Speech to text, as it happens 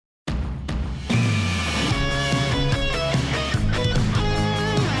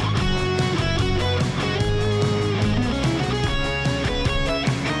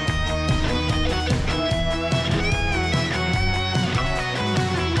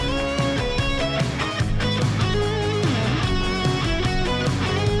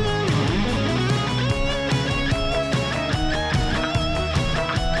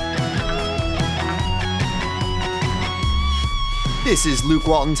This is Luke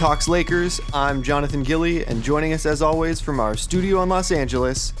Walton Talks Lakers. I'm Jonathan Gilly, and joining us as always from our studio in Los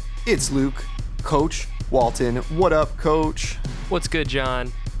Angeles, it's Luke, Coach Walton. What up, Coach? What's good,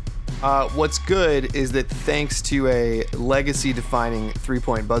 John? What's good is that thanks to a legacy-defining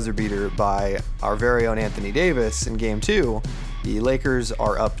three-point buzzer beater by our very own Anthony Davis in Game 2, the Lakers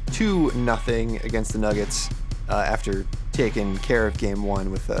are up 2-0 against the Nuggets after taking care of Game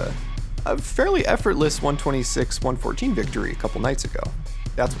 1 with a fairly effortless 126-114 victory a couple nights ago.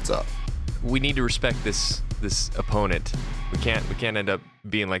 That's what's up. We need to respect this opponent. We can't end up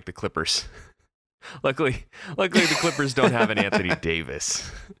being like the Clippers. Luckily the Clippers don't have an Anthony Davis.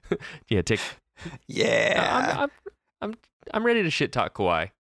 Yeah. I'm ready to shit talk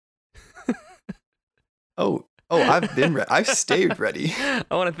Kawhi. Oh, I've been ready. I've stayed ready. I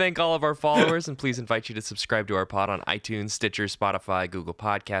want to thank all of our followers and please invite you to subscribe to our pod on iTunes, Stitcher, Spotify, Google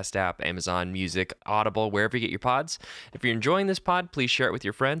Podcast app, Amazon Music, Audible, wherever you get your pods. If you're enjoying this pod, please share it with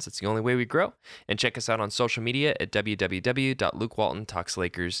your friends. It's the only way we grow. And check us out on social media at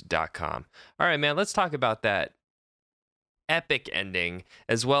www.lukewaltontalkslakers.com. All right, man, let's talk about that epic ending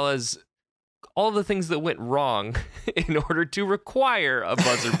as well as all the things that went wrong in order to require a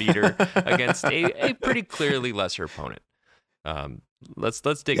buzzer beater against a pretty clearly lesser opponent. Let's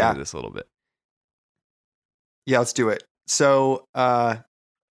dig into this a little bit. Yeah, let's do it. So,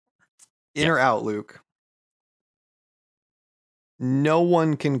 in or out, Luke? No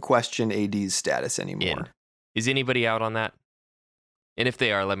one can question AD's status anymore. Is anybody out on that? And if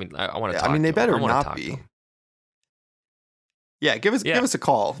they are, I want to talk. I mean, they better not be. be. Yeah, give us a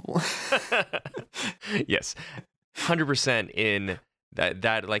call. Yes, 100% in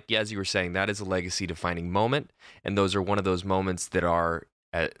that. Like as you were saying, that is a legacy-defining moment, and those are one of those moments that are,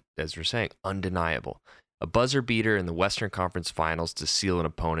 as we're saying, undeniable. A buzzer beater in the Western Conference Finals to seal an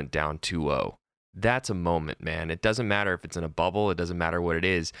opponent down 2-0. That's a moment, man. It doesn't matter if it's in a bubble. It doesn't matter what it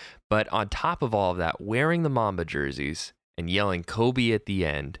is. But on top of all of that, wearing the Mamba jerseys and yelling Kobe at the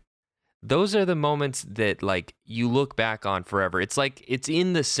end. Those are the moments that like you look back on forever. It's like it's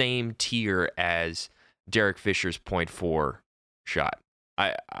in the same tier as Derek Fisher's .4 shot.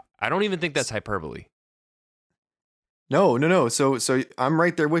 I don't even think that's hyperbole. No. So I'm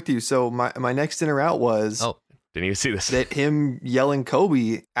right there with you. So my next in or out was didn't even see this. That him yelling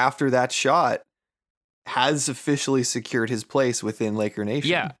Kobe after that shot has officially secured his place within Laker Nation.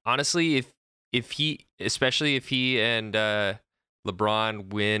 Yeah, honestly, if he and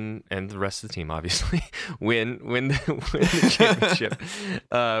LeBron win, and the rest of the team obviously win the championship,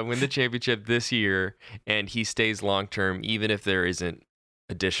 win the championship this year, and he stays long term, even if there isn't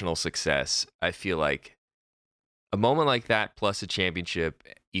additional success. I feel like a moment like that plus a championship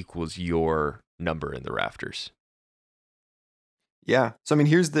equals your number in the rafters. Yeah. So I mean,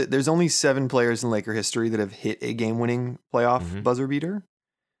 there's only 7 players in Laker history that have hit a game-winning playoff buzzer beater.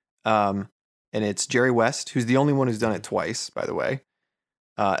 And it's Jerry West, who's the only one who's done it twice, by the way.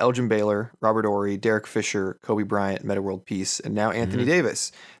 Elgin Baylor, Robert Horry, Derek Fisher, Kobe Bryant, Metta World Peace, and now Anthony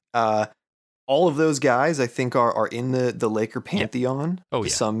Davis. All of those guys, I think, are in the Laker pantheon to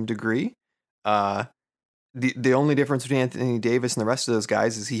some degree. The only difference between Anthony Davis and the rest of those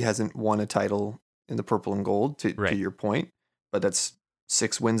guys is he hasn't won a title in the purple and gold, to your point. But that's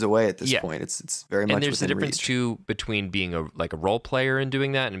 6 wins away at this point. It's very much. And there's a difference reach. too between being a role player and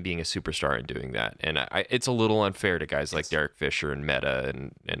doing that and being a superstar and doing that. And it's a little unfair to guys like Derek Fisher and Metta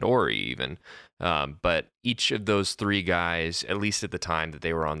and Horry even. But each of those 3 guys, at least at the time that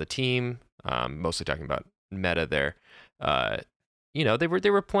they were on the team, mostly talking about Metta there, they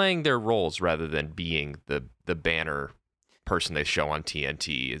were playing their roles rather than being the banner person they show on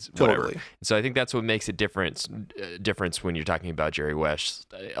TNT is whatever. Totally. So I think that's what makes a difference when you're talking about Jerry West,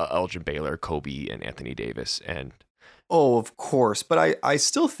 Elgin Baylor, Kobe, and Anthony Davis. And of course, but I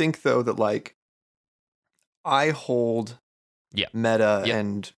still think though that like I hold Metta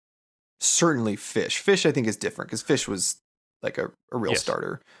and certainly Fish. Fish I think is different because Fish was like a real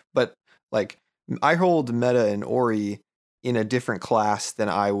starter, but like I hold Metta and Horry in a different class than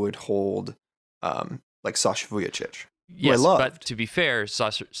I would hold like Sasha Vujacic. Yes, but to be fair,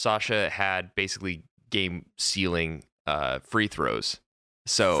 Sasha had basically game-sealing free throws.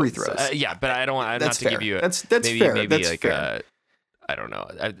 So free throws, but I don't want not to give you that's fair. Maybe that's like fair. I don't know.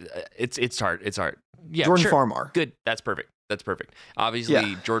 It's hard. Yeah, Jordan sure. Farmar. Good. That's perfect.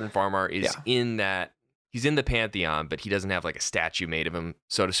 Obviously, Jordan Farmar is in that. He's in the pantheon, but he doesn't have like a statue made of him,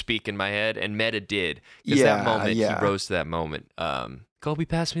 so to speak, in my head. And Metta did because that moment he rose to that moment. Kobe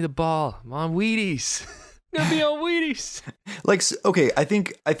passed me the ball. I'm on Wheaties. Gonna be on Wheaties. Like, okay, I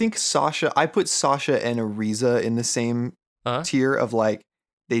think Sasha. I put Sasha and Ariza in the same tier of like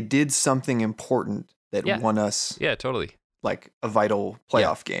they did something important that won us. Yeah, totally. like a vital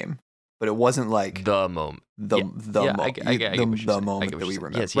playoff game, but it wasn't like the moment. The moment that we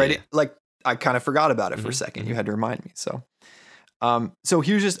remember. Yes, right? Like I kind of forgot about it for a second. You had to remind me. So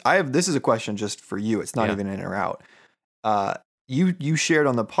here's this is a question just for you. It's not even in or out. You shared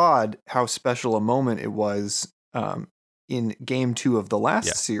on the pod how special a moment it was in game 2 of the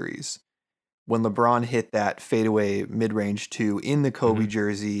last series when LeBron hit that fadeaway mid-range 2 in the Kobe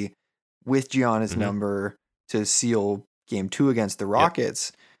jersey with Gianna's number to seal game 2 against the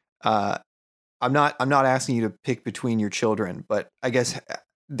Rockets. I'm not asking you to pick between your children, but I guess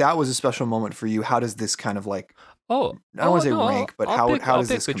that was a special moment for you. How does this kind of like, I don't want to say rank, but how does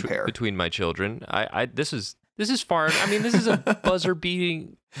this compare between my children? This is far. I mean, this is a buzzer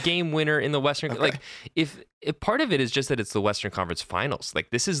beating game winner in the Western. Like if part of it is just that it's the Western Conference Finals. Like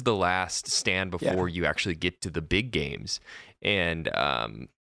this is the last stand before you actually get to the big games. And,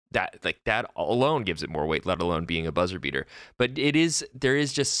 that alone gives it more weight, let alone being a buzzer beater. But there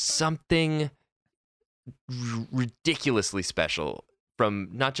is just something ridiculously special from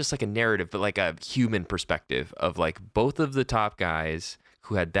not just like a narrative, but like a human perspective of like both of the top guys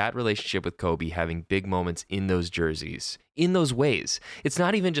who had that relationship with Kobe having big moments in those jerseys in those ways. It's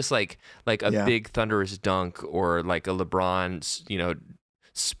not even just like a big thunderous dunk or like a LeBron,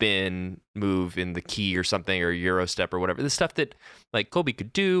 spin move in the key or something, or Euro step or whatever. The stuff that like Kobe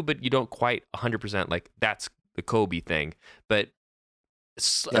could do, but you don't quite 100% like that's the Kobe thing. But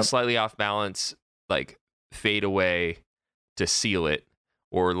a slightly off balance, like fade away to seal it,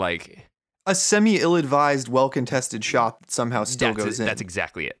 or like a semi ill-advised, well-contested shot that somehow still goes in. That's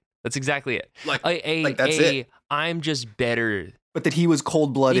exactly it. That's exactly it. Like that's it. I'm just better. But that he was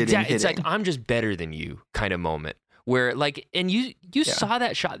cold-blooded in hitting. It's like I'm just better than you kind of moment. Where like, and you saw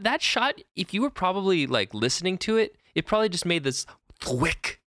that shot. That shot, if you were probably like listening to it, it probably just made this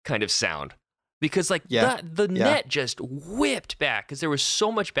thwick kind of sound. Because like the net just whipped back because there was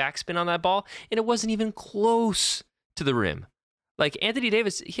so much backspin on that ball, and it wasn't even close to the rim. Like Anthony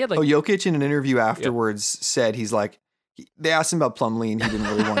Davis, he had like Jokic in an interview afterwards said they asked him about Plumlee and he didn't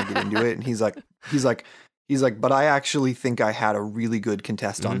really want to get into it, and he's like, but I actually think I had a really good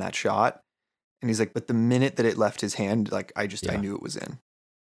contest on that shot, and he's like, but the minute that it left his hand, like I knew it was in.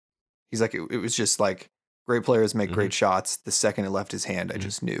 He's like, it was just like great players make great shots. The second it left his hand, I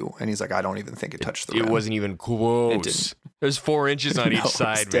just knew, and he's like, I don't even think it touched the rim. It wasn't even close. There's 4 inches on each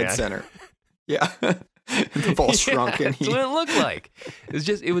side, dead center. Yeah. The ball shrunk and that's what it looked like.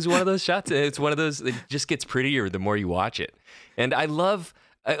 It was one of those shots. It's one of those that just gets prettier the more you watch it. And I love,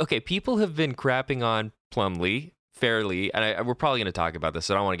 people have been crapping on Plumlee fairly, and we're probably going to talk about this,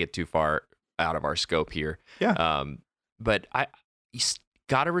 so I don't want to get too far out of our scope here. Yeah. But you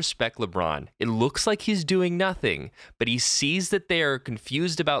got to respect LeBron. It looks like he's doing nothing, but he sees that they are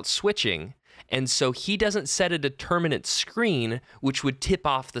confused about switching, and so he doesn't set a determinate screen, which would tip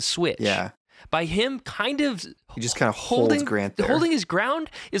off the switch. Yeah. By him he just kind of holds Grant there. Holding his ground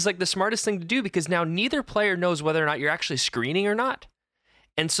is like the smartest thing to do, because now neither player knows whether or not you're actually screening or not.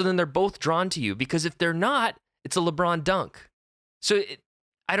 And so then they're both drawn to you, because if they're not, it's a LeBron dunk. So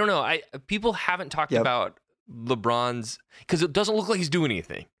I don't know. People haven't talked about LeBron's, because it doesn't look like he's doing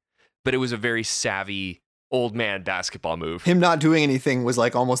anything, but it was a very savvy old man basketball move. Him not doing anything was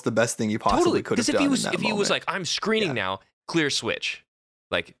like almost the best thing you possibly could have done. Because if he was like, I'm screening now, clear switch.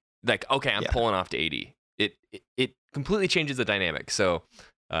 Like, okay, I'm pulling off to AD. It completely changes the dynamic. So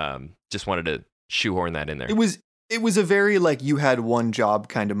just wanted to shoehorn that in there. It was a very like you had one job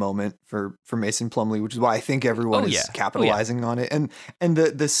kind of moment for Mason Plumlee, which is why I think everyone is capitalizing on it. And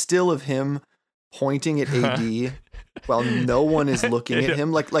the still of him pointing at AD while no one is looking at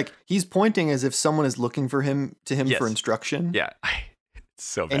him, like he's pointing as if someone is looking for him for instruction. Yeah. It's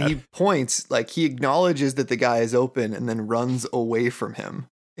so bad. And he points, like he acknowledges that the guy is open and then runs away from him.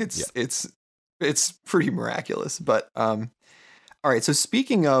 It's pretty miraculous. But all right, so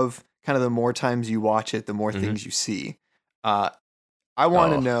speaking of kind of the more times you watch it, the more things you see, I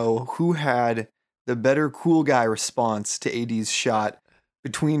want to know who had the better cool guy response to AD's shot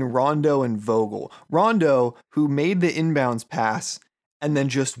between Rondo and Vogel. Rondo, who made the inbounds pass and then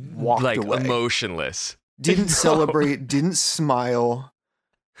just walked away. Emotionless. Didn't celebrate, didn't smile,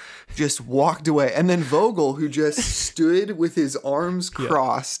 just walked away. And then Vogel, who just stood with his arms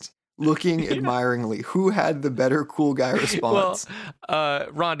crossed, looking admiringly. Who had the better cool guy response? Well,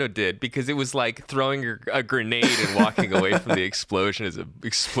 Rondo did, because it was like throwing a grenade and walking away from the explosion as it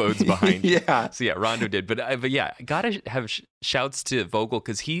explodes behind you. So yeah, Rondo did. But yeah, gotta have shouts to Vogel,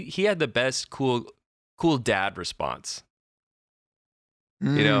 because he had the best cool dad response.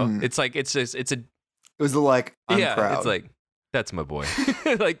 You know, it's like it was like, I'm proud. It's like, that's my boy.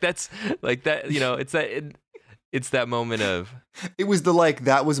 Like that's like that, you know, it's that it's that moment of it was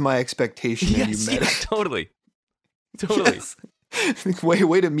that was my expectation and you met it. Totally. Yes.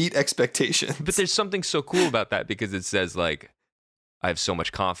 way to meet expectations. But there's something so cool about that because it says like, I have so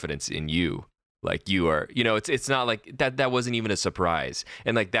much confidence in you. Like you are, it's not like that wasn't even a surprise.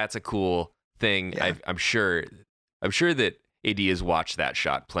 And like, that's a cool thing. Yeah. I'm sure that AD has watched that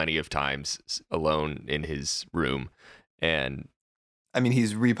shot plenty of times alone in his room. And I mean,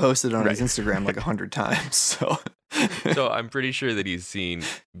 he's reposted on his Instagram like 100 times. So I'm pretty sure that he's seen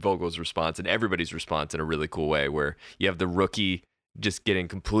Vogel's response and everybody's response in a really cool way where you have the rookie just getting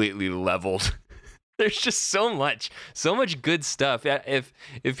completely leveled. There's just so much good stuff. If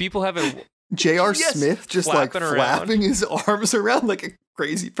people haven't, J.R. Smith just like flapping his arms around like a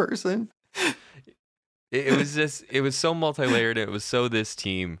crazy person. It was so multi-layered. It was so this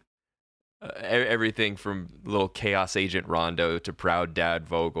team. Everything from little chaos agent Rondo to proud dad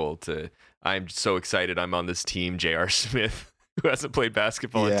Vogel to I'm so excited I'm on this team J.R. Smith who hasn't played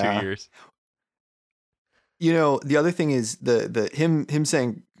basketball in 2 years. The other thing is him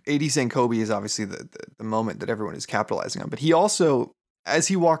saying AD saying Kobe is obviously the moment that everyone is capitalizing on. But he also, as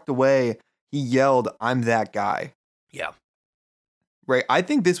he walked away, he yelled, "I'm that guy." Yeah. Right. I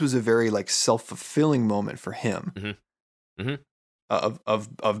think this was a very like self-fulfilling moment for him. Mm-hmm. Mm-hmm.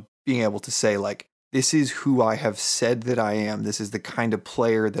 Of being able to say like, this is who I have said that I am. This is the kind of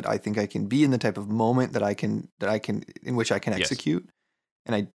player that I think I can be in the type of moment that I can in which I can execute. Yes.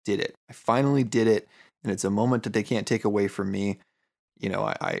 And I did it. I finally did it. And it's a moment that they can't take away from me.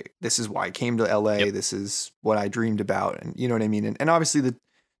 This is why I came to LA. Yep. This is what I dreamed about. And you know what I mean? And obviously the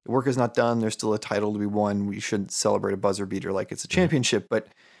work is not done. There's still a title to be won. We shouldn't celebrate a buzzer beater like it's a championship, but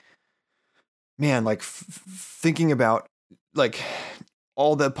man, like thinking about like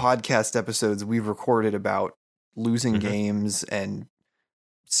all the podcast episodes we've recorded about losing games and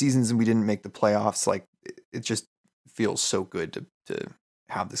seasons and we didn't make the playoffs. Like it just feels so good to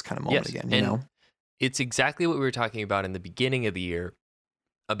have this kind of moment again, you know? It's exactly what we were talking about in the beginning of the year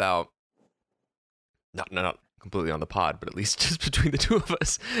about not completely on the pod, but at least just between the two of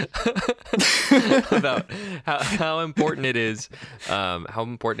us about how important it is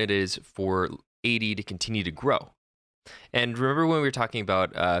for AD to continue to grow. And remember when we were talking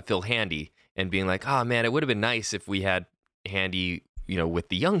about Phil Handy and being like, oh man, it would have been nice if we had Handy, with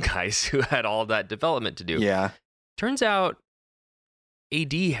the young guys who had all that development to do. Yeah. Turns out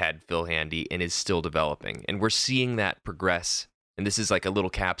AD had Phil Handy and is still developing. And we're seeing that progress. And this is like a little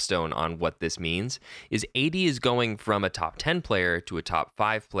capstone on what this means, is AD is going from a top 10 player to a top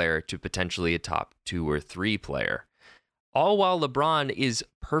 5 player to potentially a top 2 or 3 player. All while LeBron is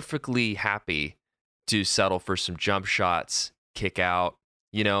perfectly happy to settle for some jump shots, kick out,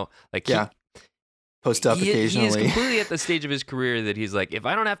 post up occasionally. He is completely at the stage of his career that he's like, if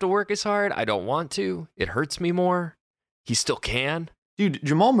I don't have to work as hard, I don't want to. It hurts me more. He still can. Dude,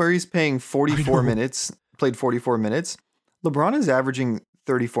 Jamal Murray's played 44 minutes. LeBron is averaging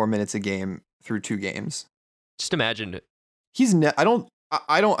 34 minutes a game through 2 games. Just imagine it. He's I don't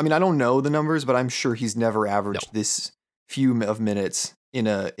know the numbers, but I'm sure he's never averaged this few of minutes in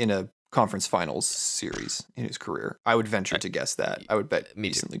a conference finals series in his career. I would venture to guess that. I would bet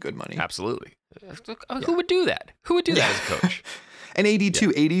decently good money. Absolutely. Who would do that? Who would do that as a coach? And AD too.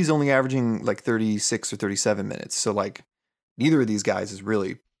 AD is only averaging like 36 or 37 minutes. So like neither of these guys is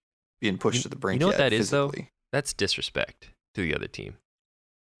really being pushed to the brink. You know what that physically. Is though? That's disrespect to the other team.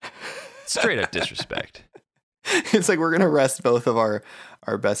 Straight up disrespect. It's like we're gonna rest both of our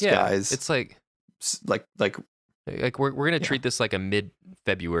best guys. It's like we're gonna treat this like a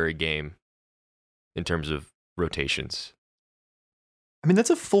mid-February game in terms of rotations. I mean,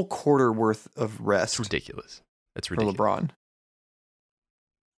 that's a full quarter worth of rest. It's ridiculous. That's ridiculous for LeBron.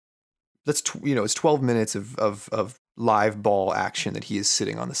 That's it's 12 minutes of live ball action that he is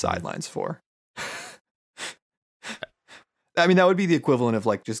sitting on the sidelines for. I mean, that would be the equivalent of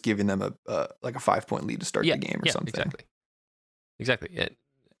like just giving them a 5-point lead to start the game or something. Exactly.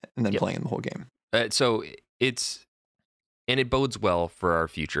 And then playing the whole game. So it bodes well for our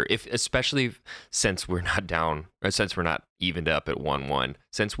future, especially since we're not down, or since we're not evened up at 1-1,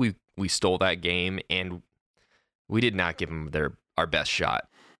 since we stole that game and we did not give them our best shot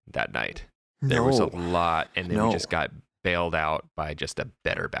that night. There was a lot, and then we just got bailed out by just a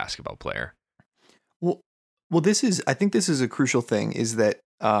better basketball player. Well, I think this is a crucial thing, is that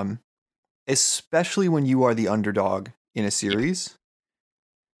especially when you are the underdog in a series,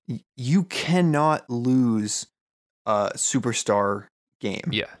 you cannot lose a superstar game.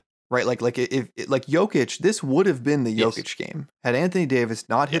 Yeah. Right? Like if Jokic, this would have been the Jokic game. Had Anthony Davis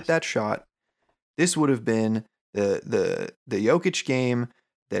not hit that shot, this would have been the Jokic game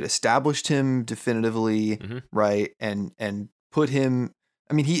that established him definitively, right? And put him.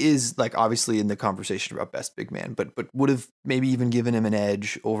 I mean, he is like obviously in the conversation about best big man, but would have maybe even given him an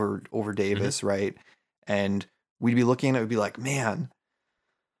edge over Davis, right? And we'd be looking at it, would be like, man,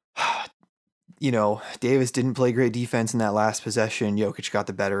 Davis didn't play great defense in that last possession. Jokic got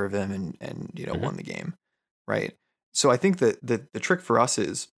the better of him and won the game, right? So I think that the trick for us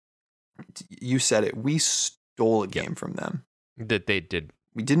is, you said it, we stole a game from them. That they did.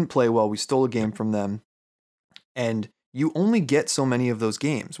 We didn't play well. We stole a game from them, and you only get so many of those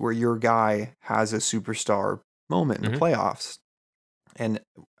games where your guy has a superstar moment in the playoffs. And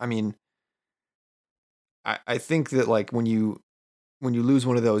I mean, I think that like when you lose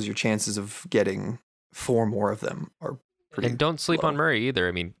one of those, your chances of getting 4 more of them are pretty And don't sleep low. on Murray either.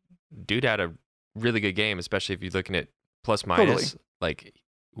 I mean, dude had a really good game, especially if you're looking at plus minus. Totally. Like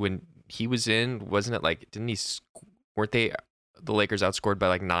when he was in, wasn't it like, weren't they, the Lakers outscored by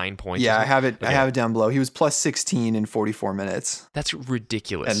like 9 points? Yeah, I have it down below. He was plus 16 in 44 minutes. That's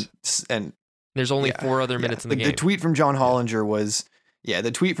ridiculous. And there's only 4 other minutes in the game. The tweet from John Hollinger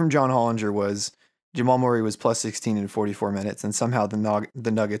was Jamal Murray was plus 16 in 44 minutes, and somehow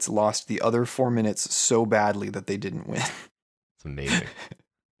the Nuggets lost the other 4 minutes so badly that they didn't win. It's amazing.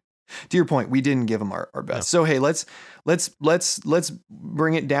 To your point, we didn't give them our best. No. So hey, let's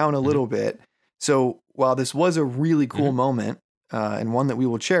bring it down a little bit. So while this was a really cool moment and one that we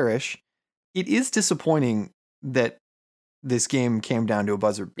will cherish, it is disappointing that this game came down to a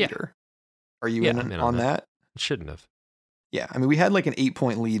buzzer beater. Are you in on that? It shouldn't have. Yeah, I mean, we had like an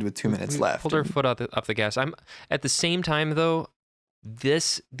 8-point lead with 2 minutes left. Pulled our foot off the gas. I'm at the same time though.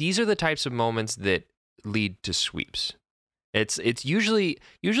 These are the types of moments that lead to sweeps. It's usually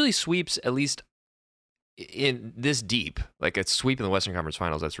sweeps, at least in this deep. Like a sweep in the Western Conference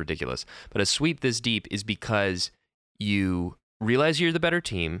Finals, that's ridiculous. But a sweep this deep is because you realize you're the better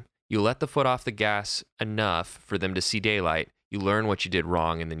team. You let the foot off the gas enough for them to see daylight. You learn what you did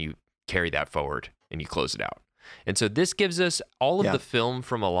wrong, and then you carry that forward and you close it out. And so this gives us all of the film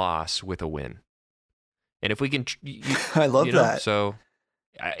from a loss with a win. And if we can, I love that. So,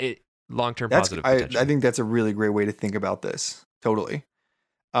 long-term positive potential. I think that's a really great way to think about this. Totally.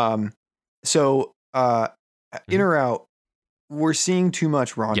 So in or out, we're seeing too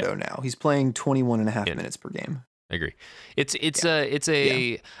much Rondo now. He's playing 21 and a half minutes per game. I agree.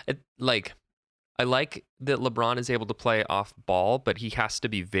 I like that LeBron is able to play off ball, but he has to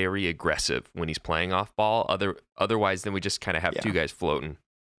be very aggressive when he's playing off ball. Otherwise, then we just kind of have two guys floating.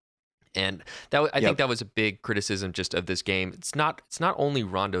 And I think that was a big criticism just of this game. It's not only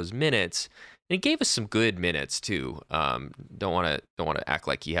Rondo's minutes. And he gave us some good minutes too. Don't want to act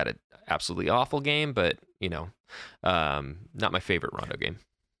like he had an absolutely awful game, but not my favorite Rondo game.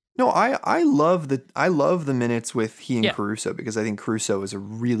 No, I love the minutes with he and Caruso, because I think Caruso is a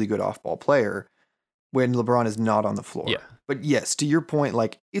really good off-ball player when LeBron is not on the floor. Yeah. But yes, to your point,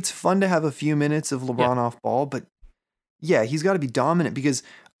 like it's fun to have a few minutes of LeBron off ball, but he's got to be dominant, because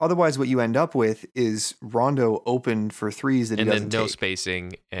otherwise what you end up with is Rondo open for threes that he doesn't take. And then no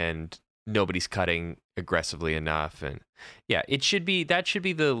spacing and nobody's cutting aggressively enough. And that should be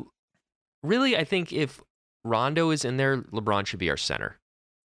really, I think if Rondo is in there, LeBron should be our center.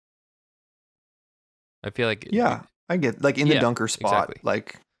 I feel like I get like in the dunker spot. Exactly.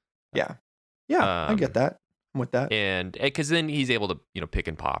 Like, I get that. I'm with that. And because then he's able to pick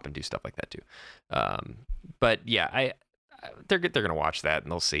and pop and do stuff like that too. But they're gonna watch that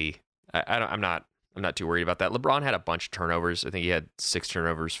and they'll see. I'm not too worried about that. LeBron had a bunch of turnovers. I think he had 6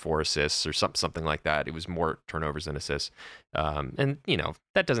 turnovers, 4 assists, or something like that. It was more turnovers than assists. And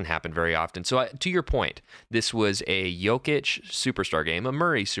that doesn't happen very often. So to your point, this was a Jokic superstar game, a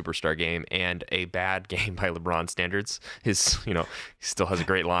Murray superstar game, and a bad game by LeBron standards. He still has a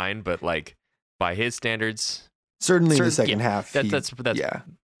great line, but like by his standards, certainly in the second half.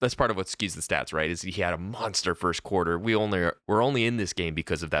 That's part of what skews the stats, right? Is he had a monster first quarter. We're only in this game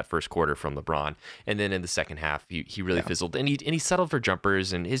because of that first quarter from LeBron, and then in the second half, he really fizzled, and he settled for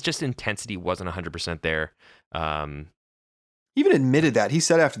jumpers, and his just intensity wasn't 100% there. Even admitted that. He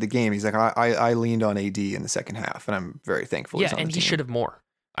said after the game, he's like, I leaned on AD in the second half, and I'm very thankful. Yeah, and he should have more.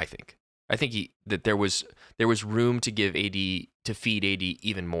 I think that there was room to give AD, to feed AD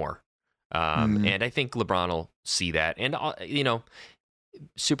even more, and I think LeBron will see that, and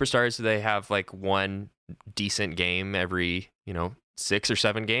superstars, they have like one decent game every 6 or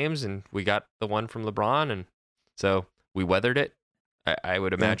 7 games, and we got the one from LeBron, and so we weathered it. I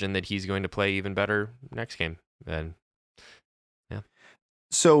would imagine that he's going to play even better next game. And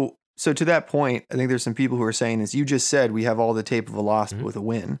so to that point, I think there's some people who are saying, as you just said, we have all the tape of a loss with a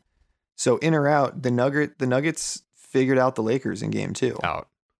win. So in or out, the Nuggets figured out the Lakers in game 2. Out.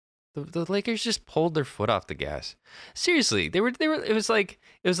 The Lakers just pulled their foot off the gas. Seriously, they were. It was like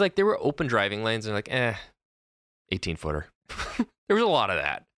they were open driving lanes and 18-footer. There was a lot of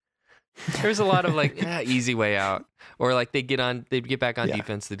that. There was a lot of easy way out, or like they'd get back on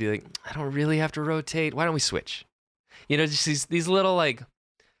defense. They'd be like, I don't really have to rotate. Why don't we switch? Just these little like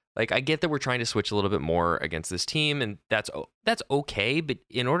I get that we're trying to switch a little bit more against this team, and that's okay. But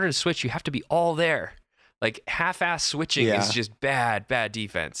in order to switch, you have to be all there. Like half-ass switching is just bad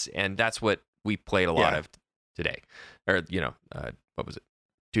defense, and that's what we played a lot of today, or what was it,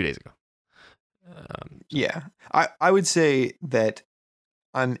 2 days ago? I would say that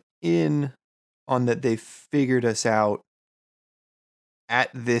I'm in on that they figured us out at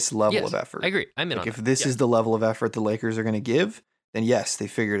this level of effort. I agree. I'm in on if that. this is the level of effort the Lakers are going to give, then yes, they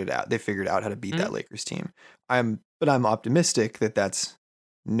figured it out. They figured out how to beat that Lakers team. But I'm optimistic that that's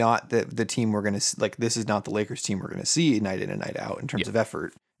not the team we're going to this is not the Lakers team we're going to see night in and night out in terms of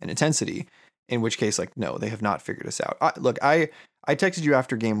effort and intensity, in which case no, they have not figured us out. I texted you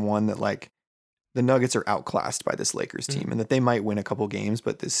after game 1 that the Nuggets are outclassed by this Lakers team and that they might win a couple games,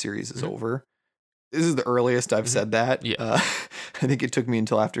 but this series is over. This is the earliest I've said that. I think it took me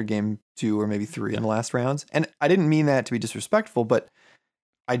until after game 2 or maybe 3 in the last rounds. And I didn't mean that to be disrespectful, but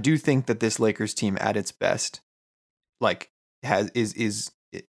I do think that this Lakers team at its best, the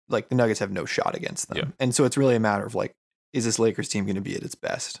Nuggets have no shot against them. Yeah. And so it's really a matter of is this Lakers team going to be at its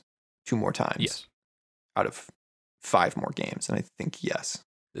best 2 more times out of 5 more games? And I think yes.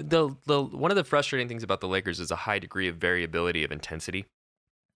 The one of the frustrating things about the Lakers is a high degree of variability of intensity.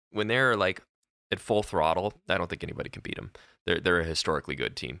 When they're at full throttle, I don't think anybody can beat them. They're a historically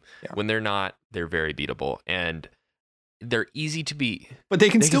good team. Yeah. When they're not, they're very beatable, and they're easy to beat. But they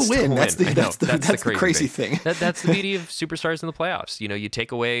can still win. That's the crazy thing. That's the beauty of superstars in the playoffs. You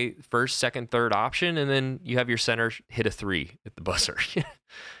take away first, second, third option, and then you have your center hit a 3 at the buzzer.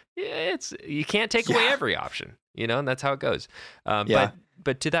 You can't take away every option, and that's how it goes.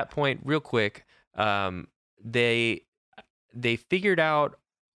 But to that point, real quick, they figured out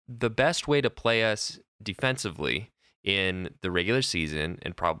the best way to play us defensively in the regular season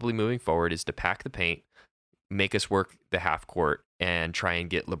and probably moving forward is to pack the paint, make us work the half court, and try and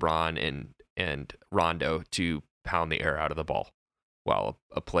get LeBron and Rondo to pound the air out of the ball while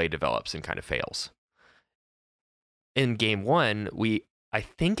a play develops and kind of fails. In game 1, I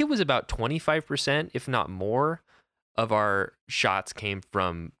think it was about 25%, if not more, of our shots came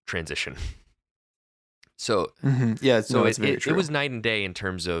from transition. So it was night and day in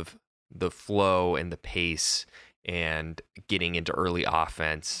terms of the flow and the pace and getting into early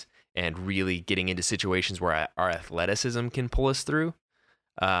offense and really getting into situations where our athleticism can pull us through.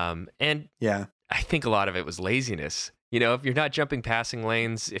 I think a lot of it was laziness. If you're not jumping passing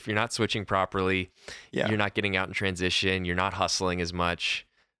lanes, if you're not switching properly, you're not getting out in transition, you're not hustling as much.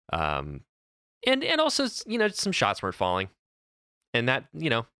 And also, some shots weren't falling. And that,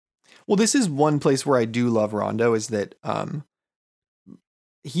 Well, this is one place where I do love Rondo is that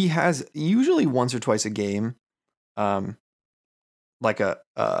he has usually once or twice a game an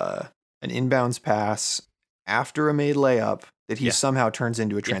inbounds pass after a made layup that he somehow turns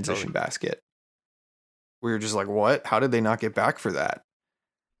into a transition basket. We were just like, what? How did they not get back for that?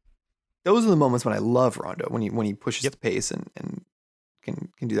 Those are the moments when I love Rondo, when he pushes the pace and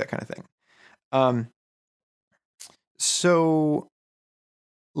can do that kind of thing. So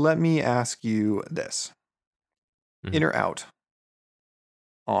let me ask you this. In or out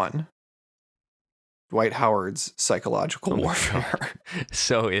on Dwight Howard's psychological warfare?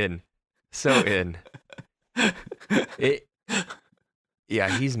 So in.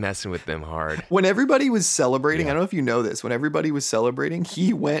 He's messing with them hard. When everybody was celebrating, I don't know if you know this, when everybody was celebrating,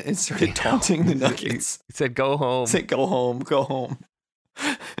 he went and started taunting the Nuggets. He said, go home. He said, go home.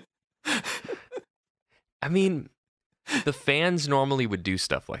 I mean, the fans normally would do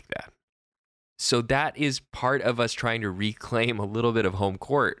stuff like that. So that is part of us trying to reclaim a little bit of home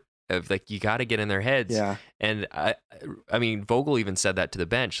court. Of you got to get in their heads. Yeah. And I mean, Vogel even said that to the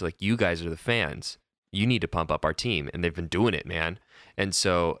bench. You guys are the fans. You need to pump up our team, and they've been doing it, man. And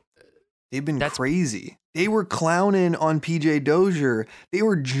so they've been crazy. They were clowning on PJ Dozier. They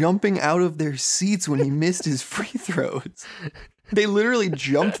were jumping out of their seats when he missed his free throws. They literally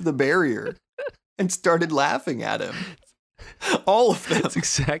jumped the barrier and started laughing at him. All of them. That's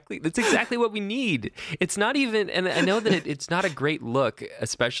exactly what we need. It's not even, and I know that it's not a great look,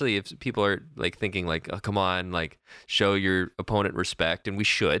 especially if people are thinking oh, come on, show your opponent respect, and we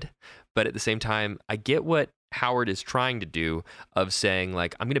should. But at the same time, I get what Howard is trying to do of saying I'm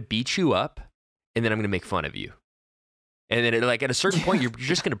going to beat you up and then I'm going to make fun of you. And then at a certain point, you're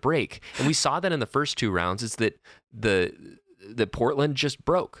just going to break. And we saw that in the first 2 rounds is that the Portland just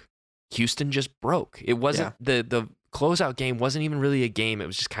broke. Houston just broke. It wasn't the closeout game wasn't even really a game. It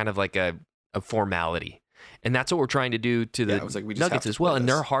was just kind of like a formality. And that's what we're trying to do to the Nuggets as well. And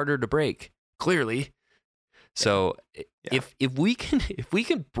they're harder to break, clearly. So if we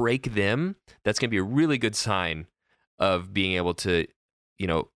can break them, that's going to be a really good sign of being able to,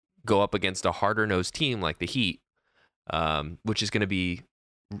 go up against a harder nosed team like the Heat, which is going to be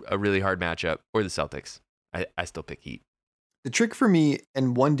a really hard matchup, or the Celtics. I still pick Heat. The trick for me,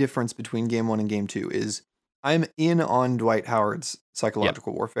 and one difference between game 1 and game 2, is I'm in on Dwight Howard's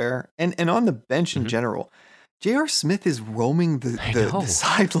psychological warfare and on the bench in general. J.R. Smith is roaming the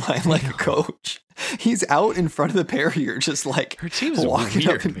sideline like a coach. He's out in front of the barrier, just like walking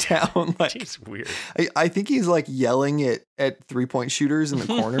up and down. Like, team's weird. I think he's like yelling at 3-point shooters in the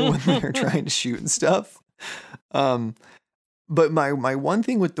corner when they're trying to shoot and stuff. But my one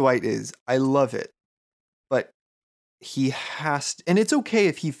thing with Dwight is I love it, but he has to, and it's okay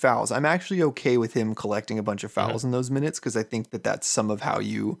if he fouls. I'm actually okay with him collecting a bunch of fouls in those minutes, because I think that's some of how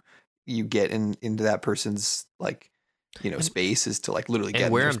you get into that person's space, is to like literally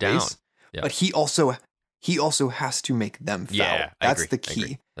get in their space. Down. Yeah. But he also has to make them foul. Yeah, that's the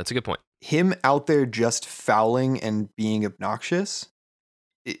key. That's a good point. Him out there just fouling and being obnoxious,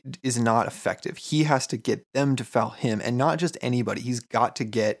 it is not effective. He has to get them to foul him, and not just anybody. He's got to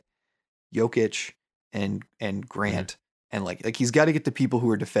get Jokic and Grant, and like he's got to get the people who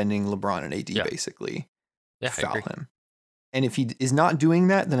are defending LeBron and AD basically foul him. And if he is not doing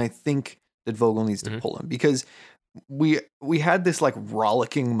that, then I think that Vogel needs to pull him, because we had this like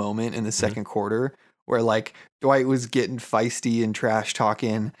rollicking moment in the second quarter where like Dwight was getting feisty and trash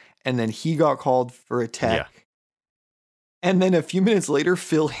talking, and then he got called for a tech. Yeah. And then a few minutes later,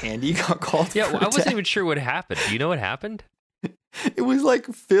 Phil Handy got called for a tech. I wasn't even sure what happened. Do you know what happened? It was like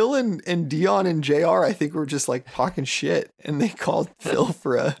Phil and Dion and JR, I think, were just like talking shit, and they called Phil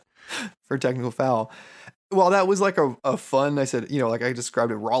for a technical foul. Well, that was like a fun, I said, like I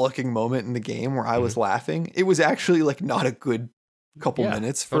described, a rollicking moment in the game where I was laughing. It was actually like not a good couple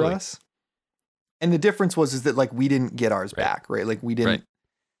minutes for us. And the difference is that like we didn't get ours back, right? Like we didn't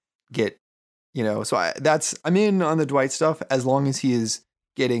get, so I'm in on the Dwight stuff as long as he is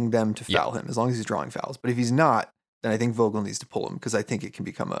getting them to foul him, as long as he's drawing fouls. But if he's not, then I think Vogel needs to pull him, because I think it can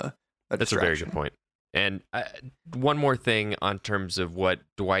become a That's a very good point. And one more thing on terms of what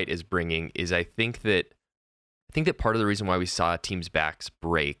Dwight is bringing is I think that part of the reason why we saw teams' backs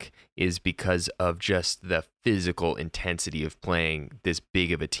break is because of just the physical intensity of playing this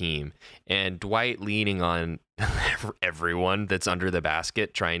big of a team. And Dwight leaning on everyone that's under the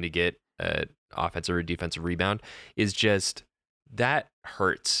basket trying to get an offensive or defensive rebound is just, that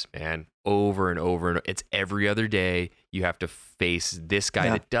hurts, man, over and over. And it's every other day you have to face this guy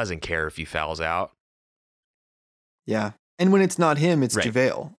that doesn't care if he fouls out. Yeah. And when it's not him, it's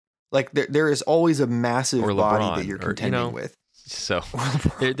JaVale. Like there is always a massive body that you're contending with. So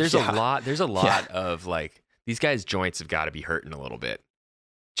there's a lot of like, these guys' joints have got to be hurting a little bit,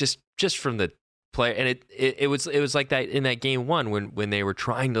 just from the play. And it was like that in that game 1 when they were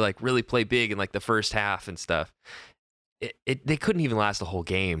trying to like really play big in like the first half and stuff. They couldn't even last the whole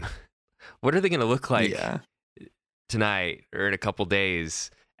game. What are they going to look like tonight or in a couple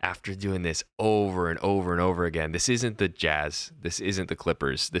days after doing this over and over and over again? This isn't the Jazz. This isn't the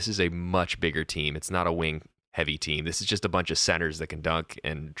Clippers. This is a much bigger team. It's not a wing heavy team. This is just a bunch of centers that can dunk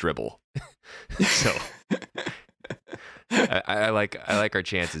and dribble. So I like our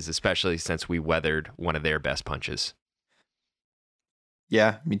chances, especially since we weathered one of their best punches.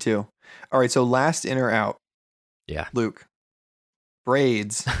 Yeah, me too. All right, so last in or out. Yeah. Luke.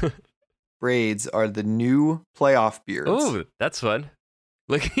 Braids. Braids are the new playoff beards. Oh, that's fun.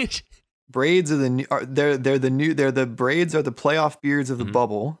 Look at braids are the new. They're the braids are the playoff beards of the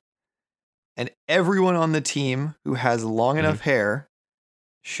bubble, and everyone on the team who has long enough hair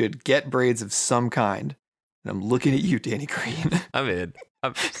should get braids of some kind. And I'm looking at you, Danny Green. I'm in.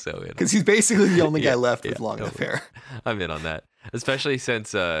 I'm so in. Because he's basically the only guy left with long enough hair. I'm in on that, especially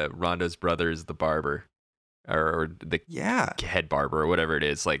since Rondo's brother is the barber, or the head barber or whatever it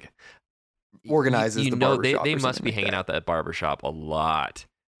is. Like, organizes the barbershop. They must be hanging out at that barbershop a lot,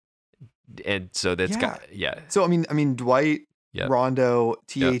 and so that's So I mean Dwight, Rondo,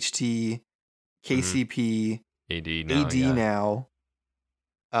 THT, KCP, AD now.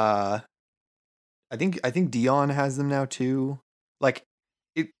 I think Dion has them now too. Like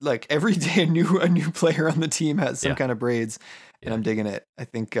every day a new player on the team has some kind of braids, and I'm digging it. I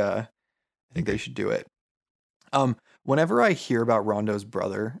think they should do it. Whenever I hear about Rondo's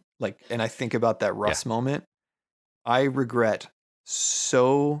brother, and I think about that Russ moment, I regret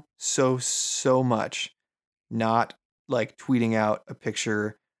so much not like tweeting out a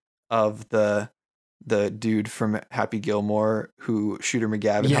picture of the dude from Happy Gilmore who Shooter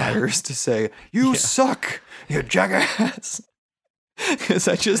McGavin hires to say, "You suck, you jackass." Because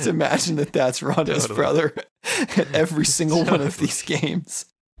I just imagine that's Rondo's brother at every single one of these games.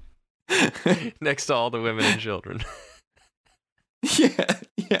 Next to all the women and children.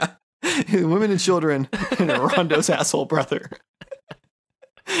 Yeah. Women and children and Rondo's asshole brother.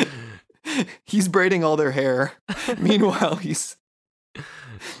 He's braiding all their hair. Meanwhile, he's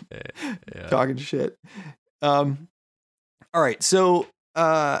talking shit. All right. So,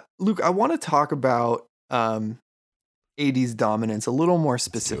 Luke, I want to talk about AD's dominance a little more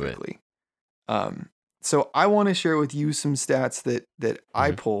specifically. So I want to share with you some stats that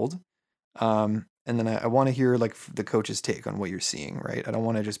I pulled. And then I want to hear like the coach's take on what you're seeing, right? I don't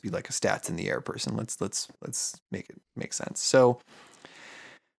want to just be like a stats in the air person. Let's make it make sense. So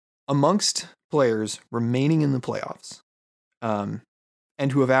amongst players remaining in the playoffs,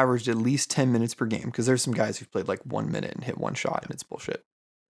 and who have averaged at least 10 minutes per game, because there's some guys who've played like 1 minute and hit one shot and it's bullshit.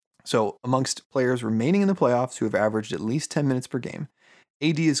 So amongst players remaining in the playoffs who have averaged at least 10 minutes per game,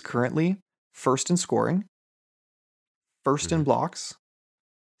 AD is currently first in scoring, first in blocks,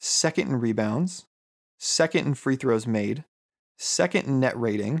 second in rebounds, second in free throws made, second in net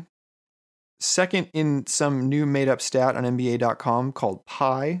rating, second in some new made up stat on NBA.com called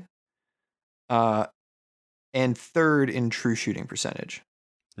Pi, and third in true shooting percentage.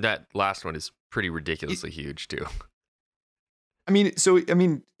 That last one is pretty ridiculously huge too.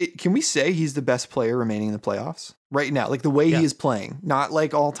 Can we say he's the best player remaining in the playoffs right now? Like the way he is playing, not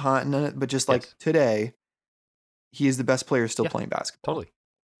like all time, but just like today, he is the best player still playing basketball. Totally.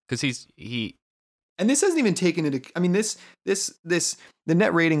 Because he. And this hasn't even taken into. I mean, the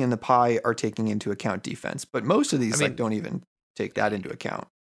net rating and the Pi are taking into account defense, but most of these don't even take that into account,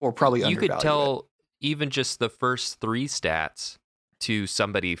 or probably you could tell even just the first three stats to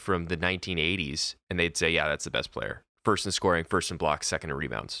somebody from the 1980s, and they'd say, "Yeah, that's the best player. First in scoring, first in blocks, second in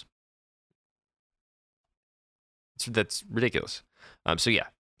rebounds." That's ridiculous. So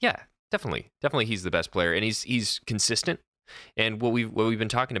definitely he's the best player, and he's consistent. And what we've been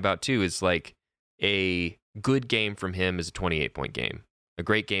talking about too is like a good game from him is a 28-point game. A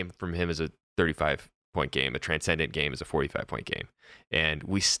great game from him is a 35-point game. A transcendent game is a 45-point game. And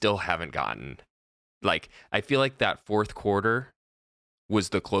we still haven't gotten, like, I feel like that fourth quarter was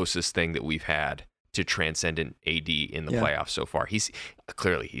the closest thing that we've had to transcendent AD in the playoffs so far. He's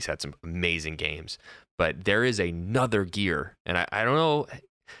had some amazing games, but there is another gear, and I don't know.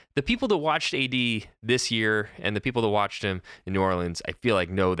 The people that watched AD this year and the people that watched him in New Orleans, I feel like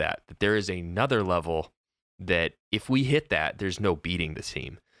know that there is another level that if we hit that, there's no beating the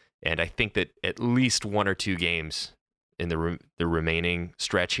team. And I think that at least one or two games in the remaining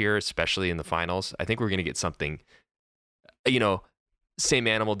stretch here, especially in the finals, I think we're going to get something, same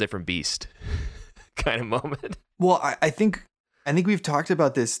animal, different beast kind of moment. Well, I think we've talked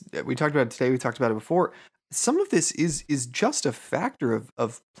about this. We talked about it today. We talked about it before. Some of this is just a factor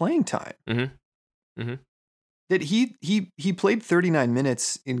of playing time. That he played 39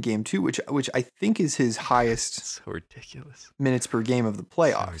 minutes in game 2, which I think is his highest so ridiculous minutes per game of the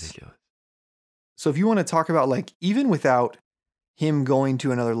playoffs. So ridiculous. So if you want to talk about like even without him going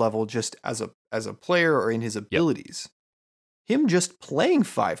to another level just as a player or in his abilities, him just playing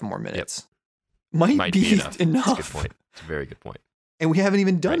 5 more minutes might be enough. That's a good point. It's a very good point. And we haven't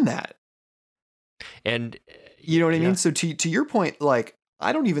even done that. And you know what I mean? So to your point, like,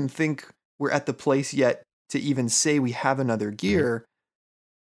 I don't even think we're at the place yet to even say we have another gear,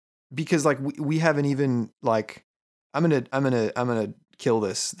 because like we haven't even like, I'm gonna kill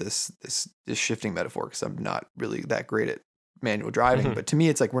this shifting metaphor because I'm not really that great at manual driving. But to me,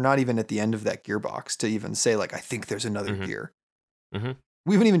 it's like we're not even at the end of that gearbox to even say like I think there's another gear.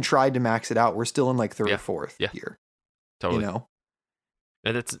 We haven't even tried to max it out. We're still in like third or fourth gear. Totally. You know.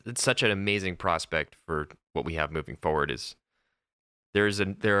 And it's such an amazing prospect for what we have moving forward. Is there is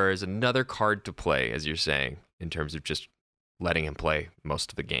another card to play, as you're saying, in terms of just letting him play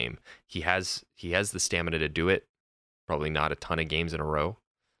most of the game. He has the stamina to do it. Probably not a ton of games in a row,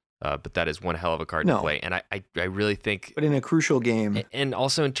 but that is one hell of a card to play. And I really think, but in a crucial game, and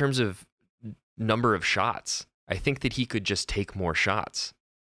also in terms of number of shots, I think that he could just take more shots.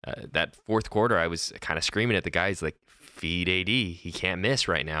 That fourth quarter, I was kind of screaming at the guys like, feed AD. He can't miss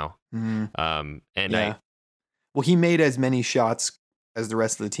right now. Well, he made as many shots as the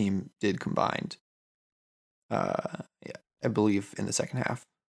rest of the team did combined. I believe in the second half.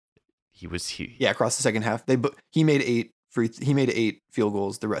 Across the second half, he made 8 field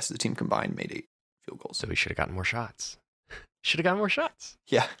goals. The rest of the team combined made 8 field goals. So he should have gotten more shots.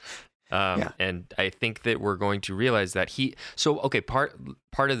 Yeah. And I think that we're going to realize that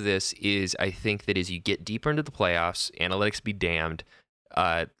part of this is, I think that as you get deeper into the playoffs, analytics be damned,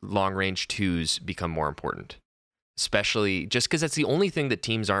 long range twos become more important. Especially just because that's the only thing that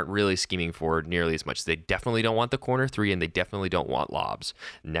teams aren't really scheming for nearly as much. They definitely don't want the corner three, and they definitely don't want lobs.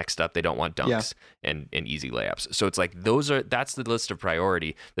 Next up, they don't want dunks and easy layups. So it's like that's the list of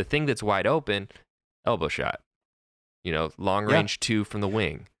priority. The thing that's wide open, elbow shot. Long range two from the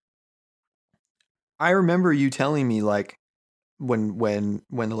wing. I remember you telling me like when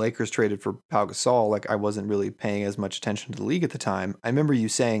the Lakers traded for Pau Gasol, like I wasn't really paying as much attention to the league at the time. I remember you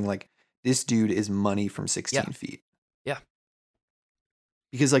saying like this dude is money from 16 feet. Yeah.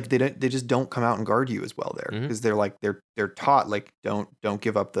 Because like they just don't come out and guard you as well there because they're like they're taught like don't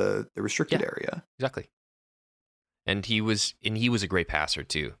give up the restricted area. Exactly. And he was a great passer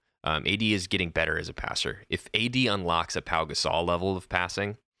too. AD is getting better as a passer. If AD unlocks a Pau Gasol level of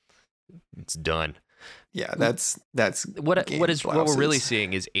passing, it's done. Yeah, that's what we're really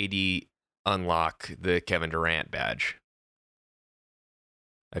seeing is AD unlock the Kevin Durant badge.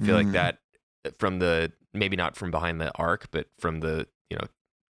 I feel like that from the, maybe not from behind the arc, but from the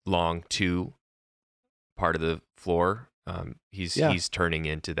long two part of the floor, he's turning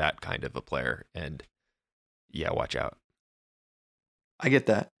into that kind of a player, and watch out. I get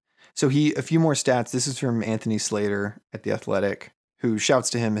that. So a few more stats. This is from Anthony Slater at The Athletic, who, shouts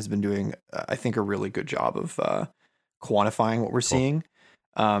to him, has been doing, I think, a really good job of quantifying what we're seeing.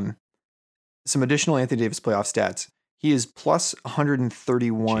 Some additional Anthony Davis playoff stats. He is plus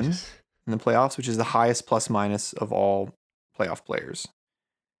 131 in the playoffs, which is the highest plus minus of all playoff players.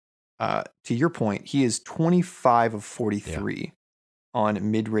 To your point, he is 25 of 43 on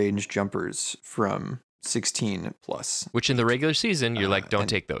mid-range jumpers from 16 plus. Which in the regular season, you're like, don't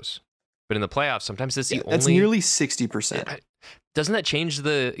take those. But in the playoffs, sometimes it's the only... That's nearly 60%. Doesn't that change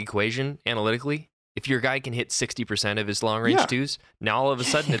the equation analytically? If your guy can hit 60% of his long-range twos, now all of a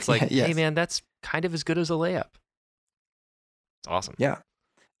sudden it's like, hey, man, that's kind of as good as a layup. It's awesome. Yeah.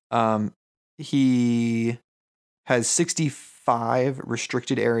 He has 65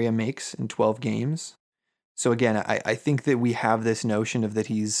 restricted area makes in 12 games. So again, I think that we have this notion of that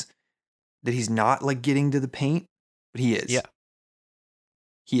he's not like getting to the paint, but he is. Yeah.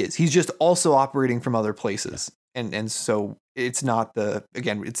 He is. He's just also operating from other places. Yeah. And so it's not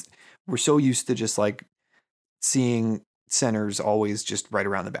we're so used to just like seeing centers always just right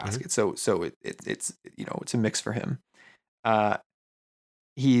around the basket. Mm-hmm. So it's it's a mix for him.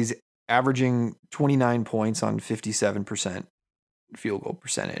 He's averaging 29 points on 57% field goal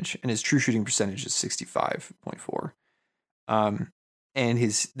percentage, and his true shooting percentage is 65.4. And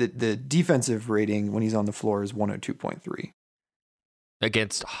the defensive rating when he's on the floor is 102.3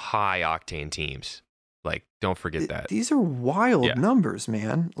 against high octane teams. Like, don't forget that. These are wild numbers,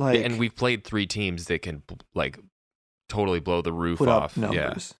 man. Like, and we've played 3 teams that can like totally blow the roof put off up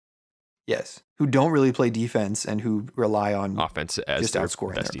numbers. Yes, who don't really play defense and who rely on offense as just their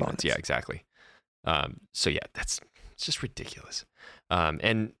outscoring best their defense. opponents. Yeah, exactly. So yeah, it's just ridiculous.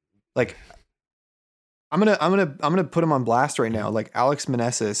 And like, I'm gonna put him on blast right now. Like, Alex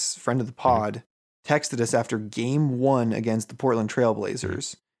Meneses, friend of the pod, texted us after game 1 against the Portland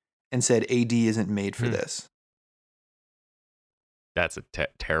Trailblazers and said AD isn't made for this. That's a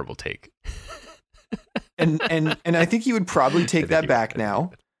terrible take. and I think he would probably take that back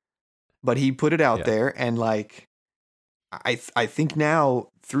now. But he put it out there, and like, I think now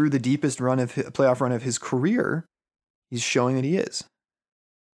through the deepest playoff run of his career, he's showing that he is.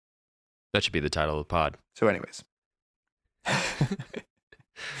 That should be the title of the pod. So, anyways,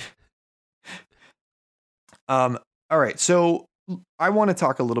 all right. So I want to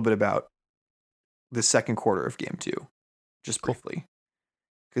talk a little bit about the second quarter of Game 2, just briefly,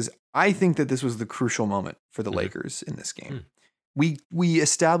 because I think that this was the crucial moment for the Lakers in this game. We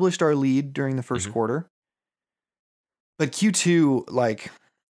established our lead during the first quarter, but Q2 like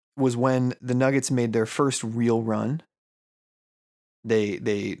was when the Nuggets made their first real run.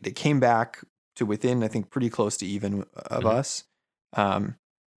 They came back to within, I think, pretty close to even of us,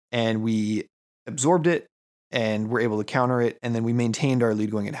 and we absorbed it and were able to counter it, and then we maintained our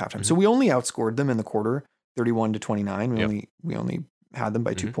lead going at halftime. So we only outscored them in the quarter, 31-29. We only had them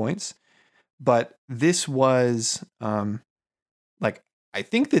by 2 points, but this was like, I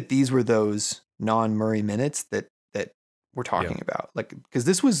think that these were those non-Murray minutes that we're talking about, like, because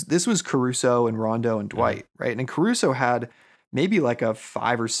this was Caruso and Rondo and Dwight, right? And Caruso had maybe like a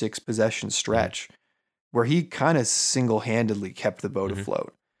 5 or 6 possession stretch where he kind of single-handedly kept the boat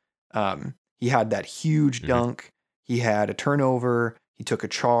afloat. He had that huge dunk. He had a turnover. He took a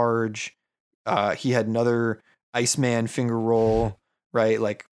charge. He had another Iceman finger roll, right?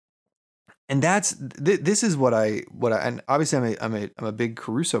 Like, And this is what I and obviously I'm a big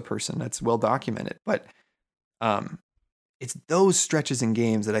Caruso person. That's well documented, but it's those stretches in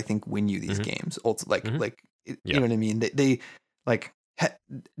games that I think win you these games. You know what I mean? They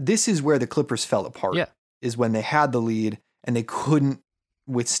this is where the Clippers fell apart. Yeah. Is when they had the lead and they couldn't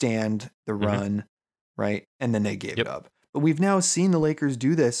withstand the run, right? And then they gave it up. But we've now seen the Lakers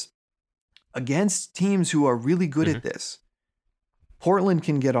do this against teams who are really good at this. Portland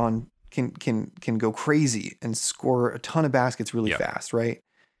can get on, can go crazy and score a ton of baskets really fast, right?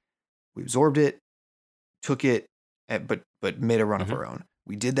 We absorbed it, took it, but made a run of our own.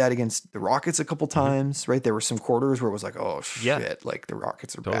 We did that against the Rockets a couple times, right? There were some quarters where it was like, oh shit, like the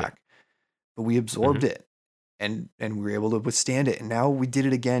Rockets are back. But we absorbed it and we were able to withstand it. And now we did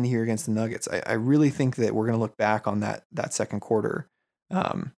it again here against the Nuggets. I really think that we're going to look back on that second quarter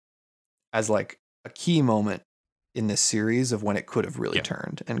as like a key moment in this series of when it could have really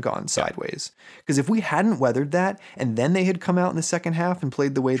turned and gone sideways. Because if we hadn't weathered that and then they had come out in the second half and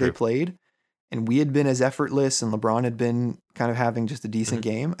played the way they played, and we had been as effortless and LeBron had been kind of having just a decent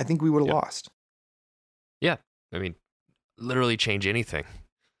game, I think we would have lost. Yeah. I mean, literally change anything.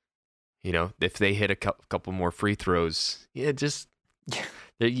 You know, if they hit a couple more free throws, if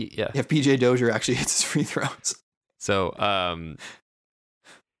PJ Dozier actually hits his free throws. So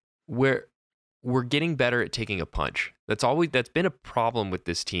we're getting better at taking a punch. That's been a problem with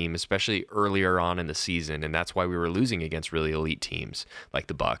this team, especially earlier on in the season, and that's why we were losing against really elite teams like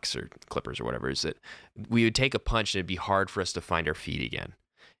the Bucks or Clippers or whatever. Is that we would take a punch and it'd be hard for us to find our feet again.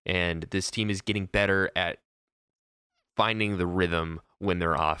 And this team is getting better at finding the rhythm when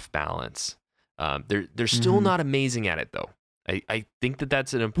they're off balance. They're still not amazing at it though. I think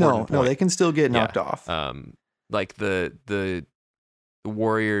that's an important point. No, they can still get knocked off. Like the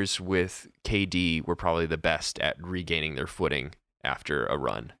Warriors with KD were probably the best at regaining their footing after a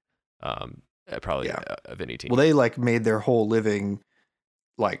run, of any team. Well, they like made their whole living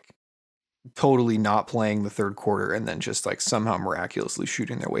like totally not playing the third quarter and then just like somehow miraculously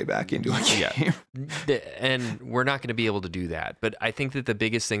shooting their way back into a game. And we're not going to be able to do that. But I think that the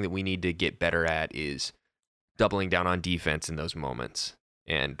biggest thing that we need to get better at is doubling down on defense in those moments.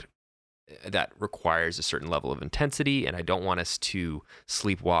 And that requires a certain level of intensity, and I don't want us to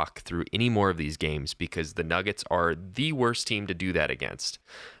sleepwalk through any more of these games because the Nuggets are the worst team to do that against.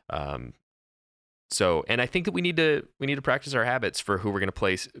 And I think that we need to practice our habits for who we're going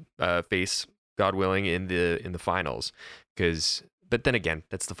to face, God willing, in the finals. But then again,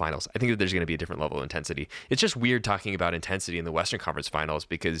 that's the finals. I think that there's going to be a different level of intensity. It's just weird talking about intensity in the Western Conference Finals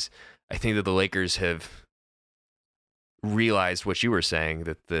because I think that the Lakers have realized what you were saying,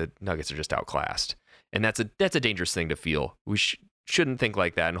 that the Nuggets are just outclassed, and that's a dangerous thing to feel. We shouldn't think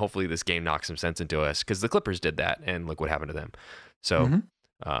like that, and hopefully this game knocks some sense into us because the Clippers did that, and look what happened to them. So,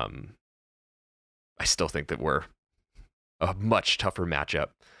 I still think that we're a much tougher matchup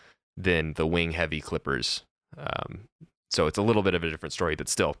than the wing heavy Clippers. So it's a little bit of a different story, but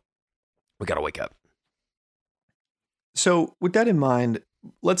still, we got to wake up. So with that in mind,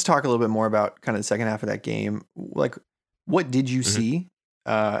 let's talk a little bit more about kind of the second half of that game. Like, what did you see?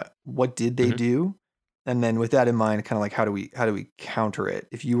 What did they do? And then with that in mind, kind of like how do we counter it?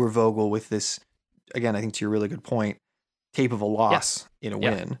 If you were Vogel with this, again, I think to your really good point, tape of a loss in a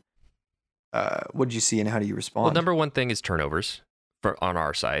win, what did you see and how do you respond? Well, number one thing is turnovers on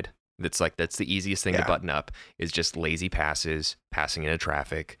our side. That's the easiest thing to button up is just lazy passes, passing into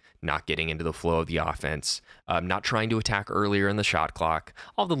traffic, not getting into the flow of the offense, not trying to attack earlier in the shot clock,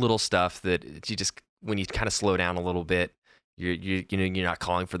 all the little stuff that you just, when you kind of slow down a little bit, you're not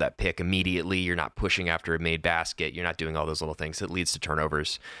calling for that pick immediately. You're not pushing after a made basket. You're not doing all those little things that leads to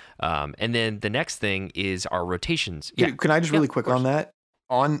turnovers. And then the next thing is our rotations. Can I just really quick on that?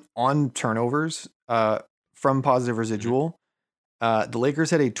 On turnovers, from Positive Residual, the Lakers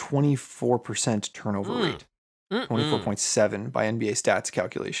had a 24% turnover rate, 24.7 by NBA stats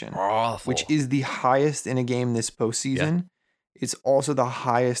calculation, which is the highest in a game this postseason. Yeah. It's also the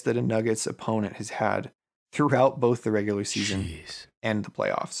highest that a Nuggets opponent has had throughout both the regular season and the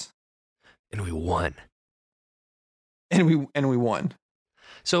playoffs. And we won. And we won.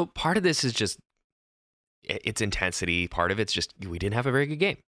 So part of this is just its intensity. Part of it's just we didn't have a very good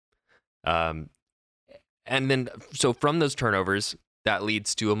game. And then, so from those turnovers, that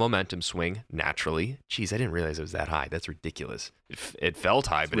leads to a momentum swing naturally. Jeez, I didn't realize it was that high. That's ridiculous. It felt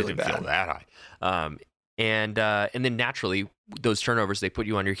high, but really it didn't feel that high. And then naturally, those turnovers, they put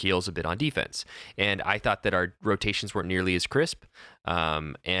you on your heels a bit on defense. And I thought that our rotations weren't nearly as crisp.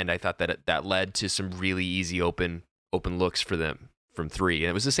 And I thought that that led to some really easy open looks for them from three.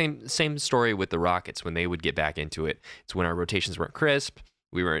 And it was the same story with the Rockets when they would get back into it. It's when our rotations weren't crisp.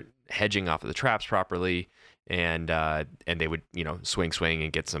 We weren't hedging off of the traps properly, and they would swing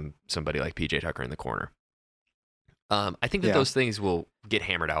and get somebody like PJ Tucker in the corner. I think that those things will get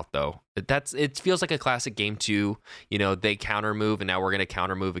hammered out, though. It feels like a classic game 2. They counter move, and now we're going to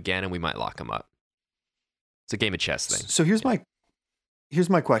counter move again, and we might lock them up. It's a game of chess thing. So here's my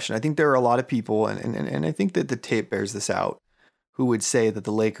question. I think there are a lot of people, and I think that the tape bears this out, who would say that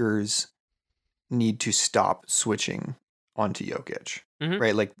the Lakers need to stop switching onto Jokic,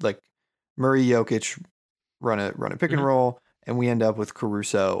 right? Like Murray, Jokic run a pick and roll, and we end up with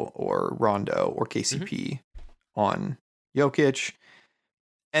Caruso or Rondo or KCP on Jokic,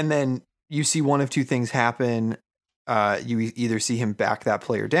 and then you see one of two things happen. You either see him back that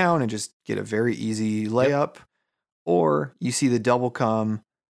player down and just get a very easy layup, or you see the double come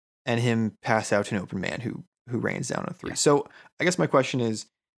and him pass out to an open man who rains down a 3. Yeah. So I guess my question is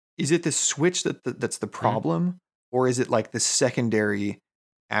it the switch that's the problem, or is it like the secondary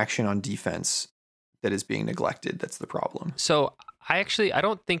action on defense that is being neglected that's the problem? So I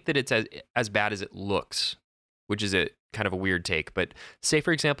don't think that it's as bad as it looks, which is kind of a weird take. But say,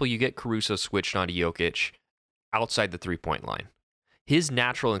 for example, you get Caruso switched onto Jokic outside the 3-point line. His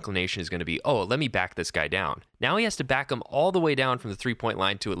natural inclination is going to be, oh, let me back this guy down. Now he has to back him all the way down from the 3-point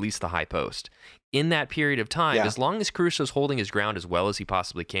line to at least the high post. In that period of time, as long as Caruso's holding his ground as well as he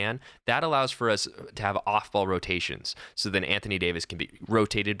possibly can, that allows for us to have off-ball rotations. So then Anthony Davis can be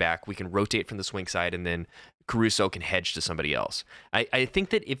rotated back. We can rotate from the swing side, and then Caruso can hedge to somebody else. I think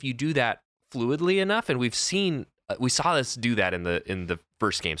that if you do that fluidly enough, and we saw this do that in the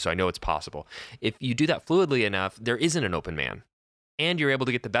first game, so I know it's possible. If you do that fluidly enough, there isn't an open man. And you're able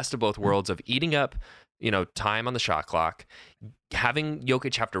to get the best of both worlds of eating up, time on the shot clock, having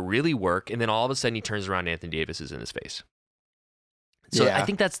Jokic have to really work, and then all of a sudden he turns around and Anthony Davis is in his face. So I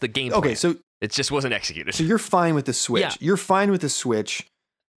think that's the game plan. Okay, so it just wasn't executed. So you're fine with the switch. Yeah. You're fine with the switch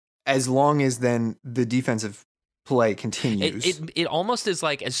as long as then the defensive play continues. It almost is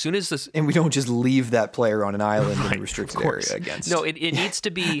like as soon as this... And we don't just leave that player on an island in a restricted area against... No, it needs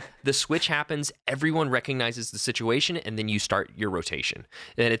to be the switch happens, everyone recognizes the situation, and then you start your rotation.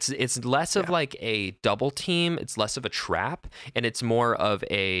 And it's less of like a double team, it's less of a trap, and it's more of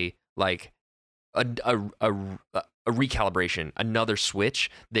a recalibration, another switch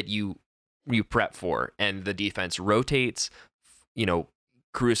that you prep for, and the defense rotates,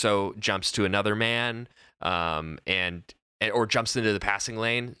 Caruso jumps to another man, or jumps into the passing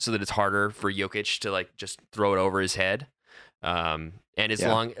lane so that it's harder for Jokic to like just throw it over his head. And as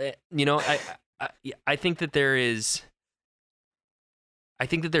long, I think that there's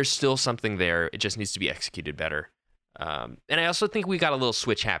still something there. It just needs to be executed better. And I also think we got a little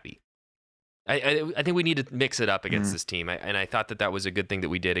switch happy. I think we need to mix it up against this team. And I thought that was a good thing that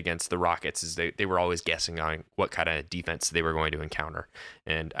we did against the Rockets, is they were always guessing on what kind of defense they were going to encounter.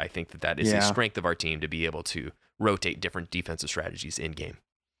 And I think that is a strength of our team, to be able to rotate different defensive strategies in game.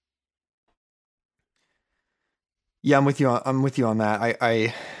 Yeah, I'm with you on that.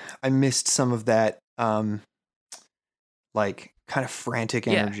 I missed some of that like kind of frantic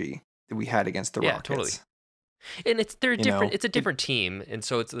energy that we had against the Rockets. Yeah, totally. And they're different. It's a different team, and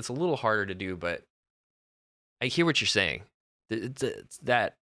so it's a little harder to do. But I hear what you're saying. It's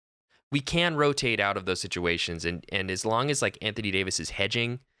that we can rotate out of those situations, and as long as like Anthony Davis is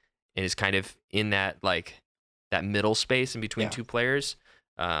hedging and is kind of in that that middle space in between two players,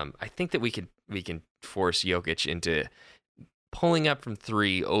 I think that we can force Jokic into pulling up from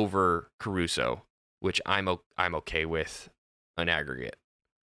 3 over Caruso, which I'm okay with an aggregate.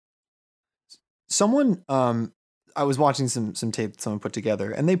 Someone, I was watching some tape that someone put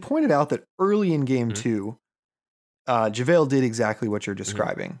together, and they pointed out that early in game 2, JaVale did exactly what you're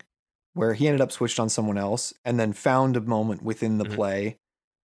describing, where he ended up switched on someone else and then found a moment within the play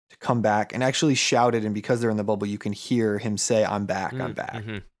to come back and actually shouted. And because they're in the bubble, you can hear him say, "I'm back, I'm back."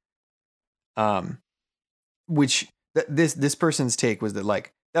 Which this person's take was that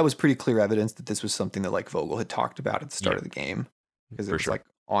that was pretty clear evidence that this was something that Vogel had talked about at the start of the game, because it was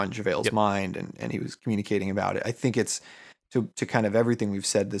on JaVale's mind, and he was communicating about it. I think it's to kind of everything we've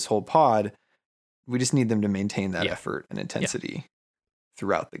said this whole pod, we just need them to maintain that effort and intensity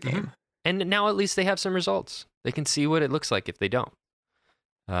throughout the game. And now at least they have some results. They can see what it looks like if they don't.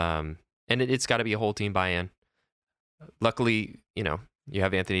 And it's got to be a whole team buy-in. Luckily, you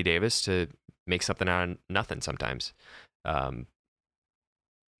have Anthony Davis to make something out of nothing sometimes. But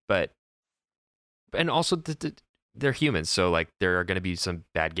and also they're humans, so there are going to be some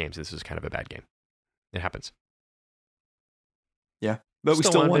bad games. This was kind of a bad game. It happens. Yeah, but we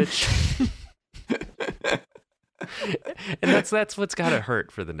still won. And that's what's got to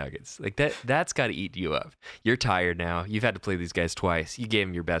hurt for the Nuggets. Like that's got to eat you up. You're tired now. You've had to play these guys twice. You gave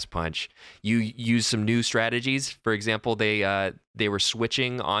them your best punch. You used some new strategies. For example, they were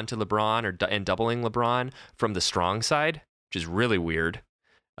switching onto LeBron and doubling LeBron from the strong side, which is really weird.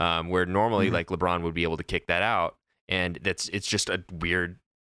 Where normally like LeBron would be able to kick that out, and it's just a weird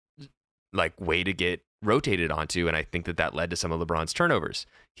like way to get rotated onto, and I think that led to some of LeBron's turnovers.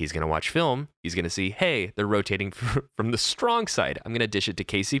 He's going to watch film. He's going to see, hey, they're rotating from the strong side. I'm going to dish it to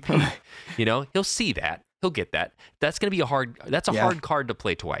KCP. He'll see that. He'll get that. That's going to be a hard card to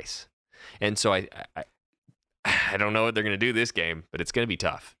play twice. And so I don't know what they're going to do this game, but it's going to be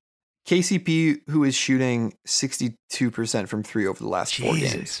tough. KCP, who is shooting 62% from three over the last 4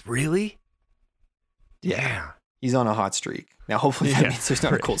 games. Really? Yeah. He's on a hot streak. Now, hopefully that means there's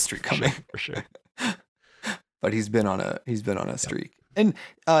not a cold streak coming. For sure. But he's been on a streak. And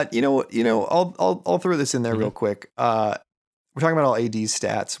I'll throw this in there real quick. We're talking about all AD's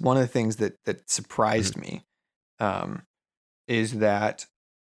stats. One of the things that surprised me is that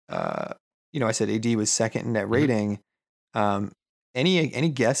I said AD was second in net rating. Any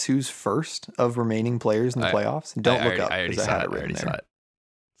guess who's first of remaining players in the playoffs? And don't look up because I had it written there.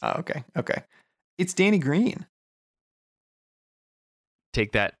 Oh, okay. It's Danny Green.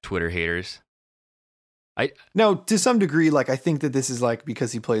 Take that, Twitter haters. No, to some degree, like I think that this is like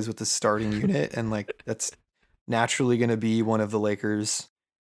because he plays with the starting unit, and like that's naturally going to be one of the Lakers,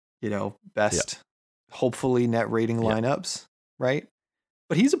 best, hopefully net rating lineups, right?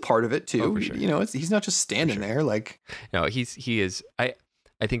 But he's a part of it too. Oh, for sure. He's not just standing there. Like no, he is. I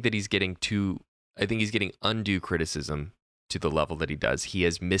think that he's getting undue criticism to the level that he does. He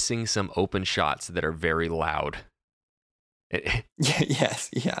is missing some open shots that are very loud.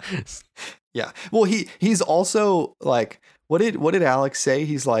 Yeah. Well, he's also like, what did Alex say?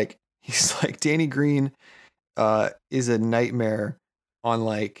 He's like Danny Green is a nightmare on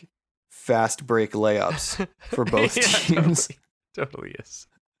like fast break layups for both teams. Totally is.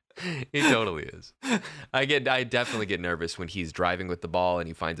 He totally is. I definitely get nervous when he's driving with the ball and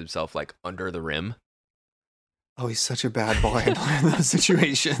he finds himself like under the rim. Oh, he's such a bad ball handler in those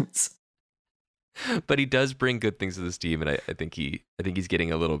situations. But he does bring good things to this team, and I think he's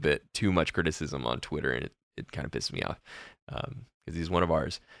getting a little bit too much criticism on Twitter, and it kind of pisses me off because he's one of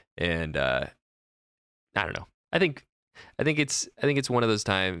ours. And I don't know. I think it's one of those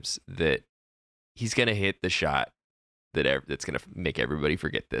times that he's gonna hit the shot that's gonna make everybody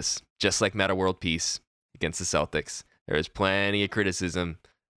forget this. Just like Metta World Peace against the Celtics, there was plenty of criticism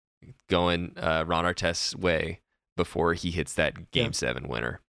going Ron Artest's way before he hits that Game 7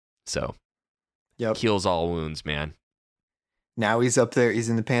 winner. So. Yep. Heals all wounds, man. Now he's up there. He's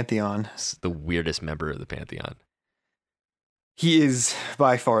in the Pantheon. It's the weirdest member of the Pantheon. He is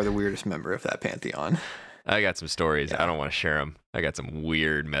by far the weirdest member of that Pantheon. I got some stories. Yeah. I don't want to share them. I got some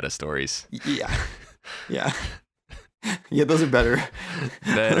weird meta stories. Yeah. Yeah, those are better.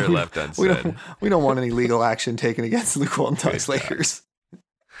 Better left unsaid. We don't want any legal action taken against Luke Walton's Lakers.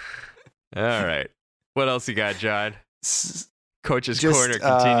 All right. What else you got, John? Coach's Corner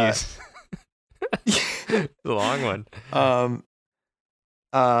continues. The long one.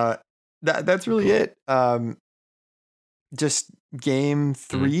 That's really it. Just game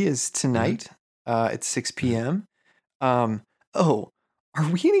 3 is tonight at 6 p.m. Are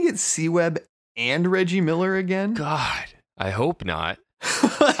we gonna get C-Web and Reggie Miller again? God, I hope not.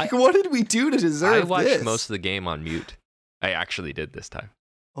 What did we do to deserve this? I watched most of the game on mute. I actually did this time.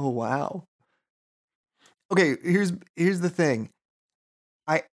 Oh wow. Okay, here's the thing.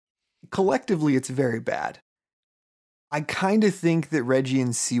 Collectively, it's very bad. I kind of think that Reggie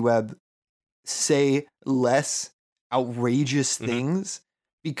and C-Web say less outrageous things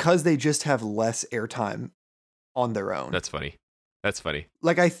because they just have less airtime on their own. That's funny.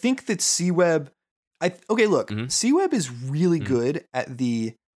 Like, I think that C-Web... C-Web is really good at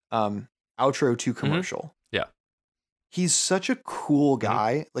the outro to commercial. Yeah. He's such a cool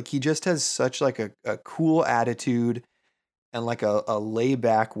guy. Like, he just has such like a cool attitude and like a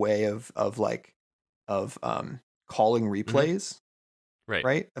layback way of calling replays,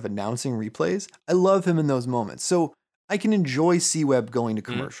 right? Of announcing replays. I love him in those moments. So I can enjoy C-Web going to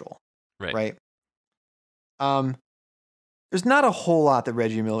commercial, right? There's not a whole lot that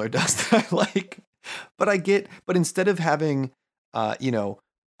Reggie Miller does that I like, but instead of having,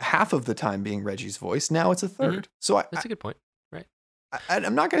 half of the time being Reggie's voice, now it's a third. So that's a good point. Right.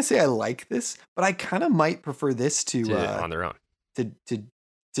 I'm not going to say I like this, but I kind of might prefer this to on their own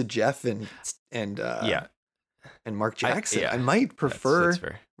to Jeff and Mark Jackson. I might prefer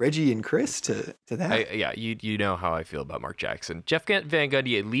that's Reggie and Chris to that. You know how I feel about Mark Jackson. Jeff Van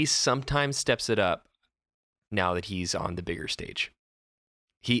Gundy at least sometimes steps it up. now that he's on the bigger stage.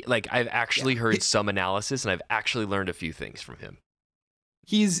 I've actually heard some analysis, and I've actually learned a few things from him.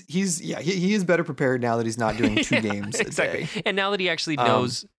 He is better prepared now that he's not doing 2 games exactly. a day. And now that he actually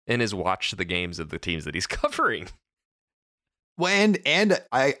knows and has watched the games of the teams that he's covering. Well, and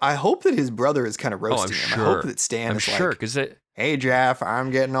I hope that his brother is kind of roasting him. Sure. I hope that Stan is sure, like, hey, Jeff,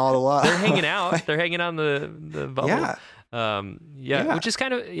 I'm getting all the love. They're hanging out. They're hanging on the bubble. Yeah. Which is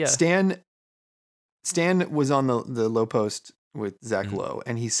kind of, Stan was on the Low Post with Zach Lowe,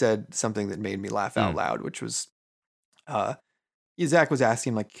 and he said something that made me laugh out loud, which was, Zach was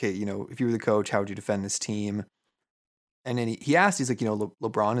asking, like, hey, if you were the coach, how would you defend this team? And then he asked, he's like,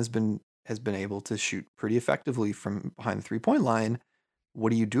 LeBron has been able to shoot pretty effectively from behind the 3-point line.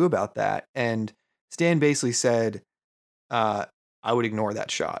 What do you do about that? And Stan basically said, I would ignore that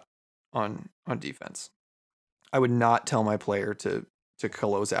shot on defense. I would not tell my player to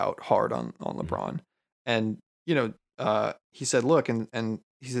close out hard on LeBron. And, he said, look, and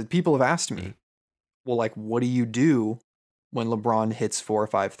he said, people have asked me, well, like, what do you do when LeBron hits 4 or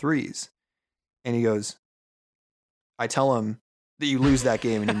 5 threes? And he goes, I tell him that you lose that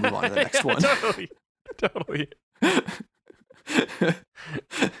game and you move on to the next one. Totally.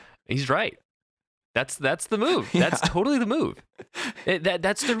 He's right. That's the move. That's totally the move.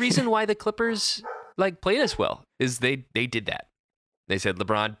 That's the reason why the Clippers played us well, is they did that. They said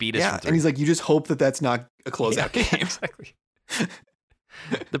LeBron beat us. Yeah, and he's like, you just hope that that's not a closeout game. Exactly.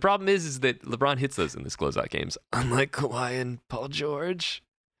 The problem is that LeBron hits those in his closeout games, unlike Kawhi and Paul George.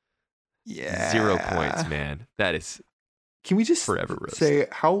 Yeah, 0 points, man. That is. Can we just forever roast. Say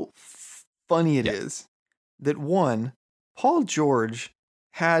how funny it is that Paul George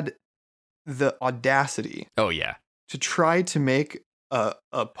had the audacity. Oh yeah. To try to make a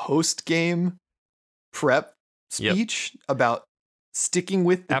post game prep speech about sticking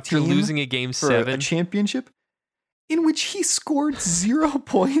with the after team losing a game for 7, a championship, in which he scored 0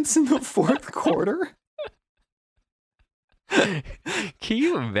 points in the 4th quarter. Can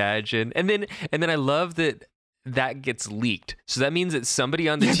you imagine? And then I love that gets leaked. So that means that somebody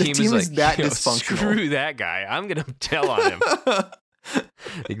on the team is like, that dysfunctional. Screw that guy. I'm gonna tell on him.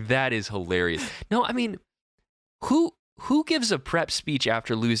 That is hilarious. No, I mean, who gives a prep speech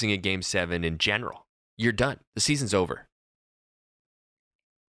after losing a game 7 in general? You're done. The season's over.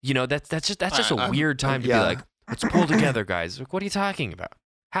 That's just a weird time to be like, let's pull together, guys. Like, what are you talking about?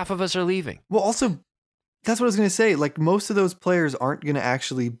 Half of us are leaving. Well, also, that's what I was going to say. Like, most of those players aren't going to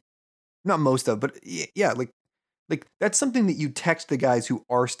actually, not most of, but yeah, like that's something that you text the guys who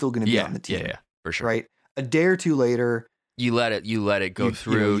are still going to be on the team. Yeah, for sure. Right? A day or two later, you let it go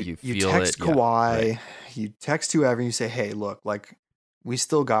through. You feel you text it. Kawhi, right. You text whoever, and you say, "Hey, look, like we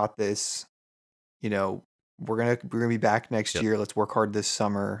still got this. We're gonna be back next year. Let's work hard this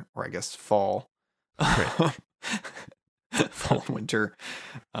summer, or I guess fall, right. fall and winter."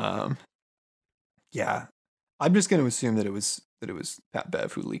 Yeah, I'm just going to assume that it was Pat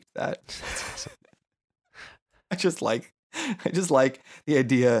Bev who leaked that. That's awesome. I just like the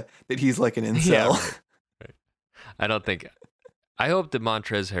idea that he's like an incel. Yeah, right. I hope that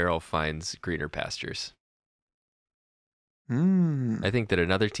Montrezl Harrell finds greener pastures. I think that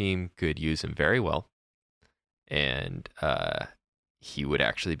another team could use him very well, and he would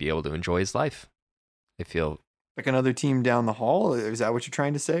actually be able to enjoy his life. I feel like another team down the hall. Is that what you're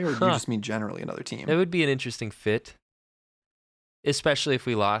trying to say, or do you just mean generally another team? It would be an interesting fit, especially if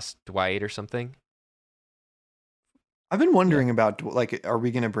we lost Dwight or something. I've been wondering about, like, are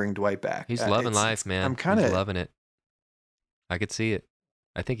we going to bring Dwight back? He's loving life, man. He's loving it. I could see it.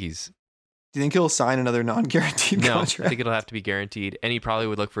 I think he's. Do you think he'll sign another non-guaranteed contract? No, I think it'll have to be guaranteed, and he probably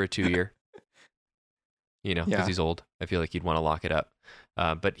would look for a 2-year. Because he's old. I feel like he'd want to lock it up.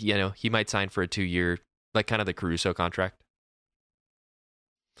 But he might sign for a 2-year, like kind of the Caruso contract.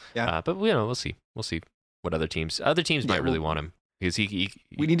 Yeah. But we'll see. We'll see what other teams might really want him. Because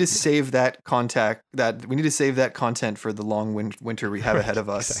we need to save that content for the long winter we have ahead of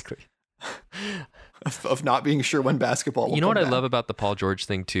us. Exactly. of not being sure when basketball will You know what back. I love about the Paul George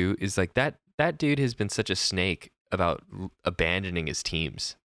thing too is like that dude has been such a snake about abandoning his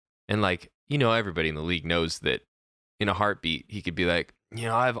teams. And everybody in the league knows that in a heartbeat he could be like,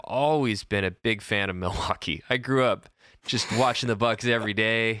 I've always been a big fan of Milwaukee. I grew up just watching the Bucks every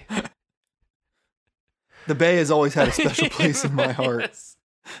day. The Bay has always had a special place in my heart. Yes.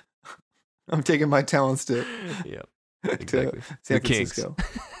 I'm taking my talents to exactly. San Francisco.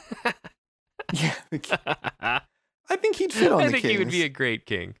 Yeah, I think he'd fit on the Kings. I think he would be a great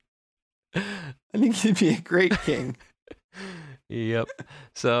king. I think he'd be a great king. Yep.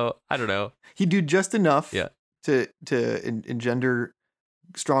 So I don't know. He'd do just enough to engender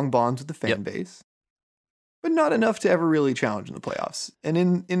strong bonds with the fan base. but not enough to ever really challenge in the playoffs. And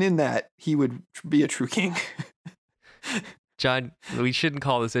in that, he would be a true king. John, we shouldn't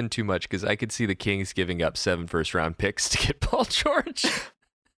call this in too much because I could see the Kings giving up 7 first-round picks to get Paul George.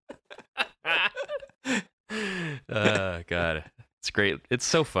 God. It's great. It's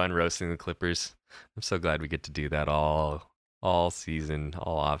so fun roasting the Clippers. I'm so glad we get to do that all season,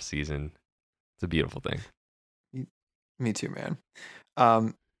 all off season. It's a beautiful thing. Me too, man.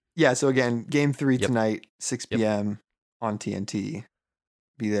 Yeah, so again, game 3 tonight, 6 p.m. on TNT.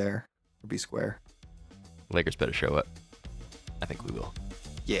 Be there or be square. Lakers better show up. I think we will.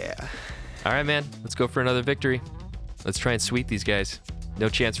 Yeah. All right, man. Let's go for another victory. Let's try and sweep these guys. No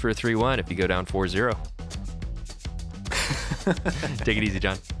chance for a 3-1 if you go down 4-0. Take it easy,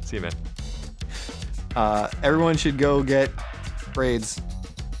 John. See you, man. Everyone should go get braids.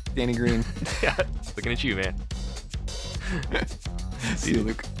 Danny Green. Yeah, looking at you, man. See you,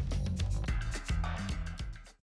 Luke.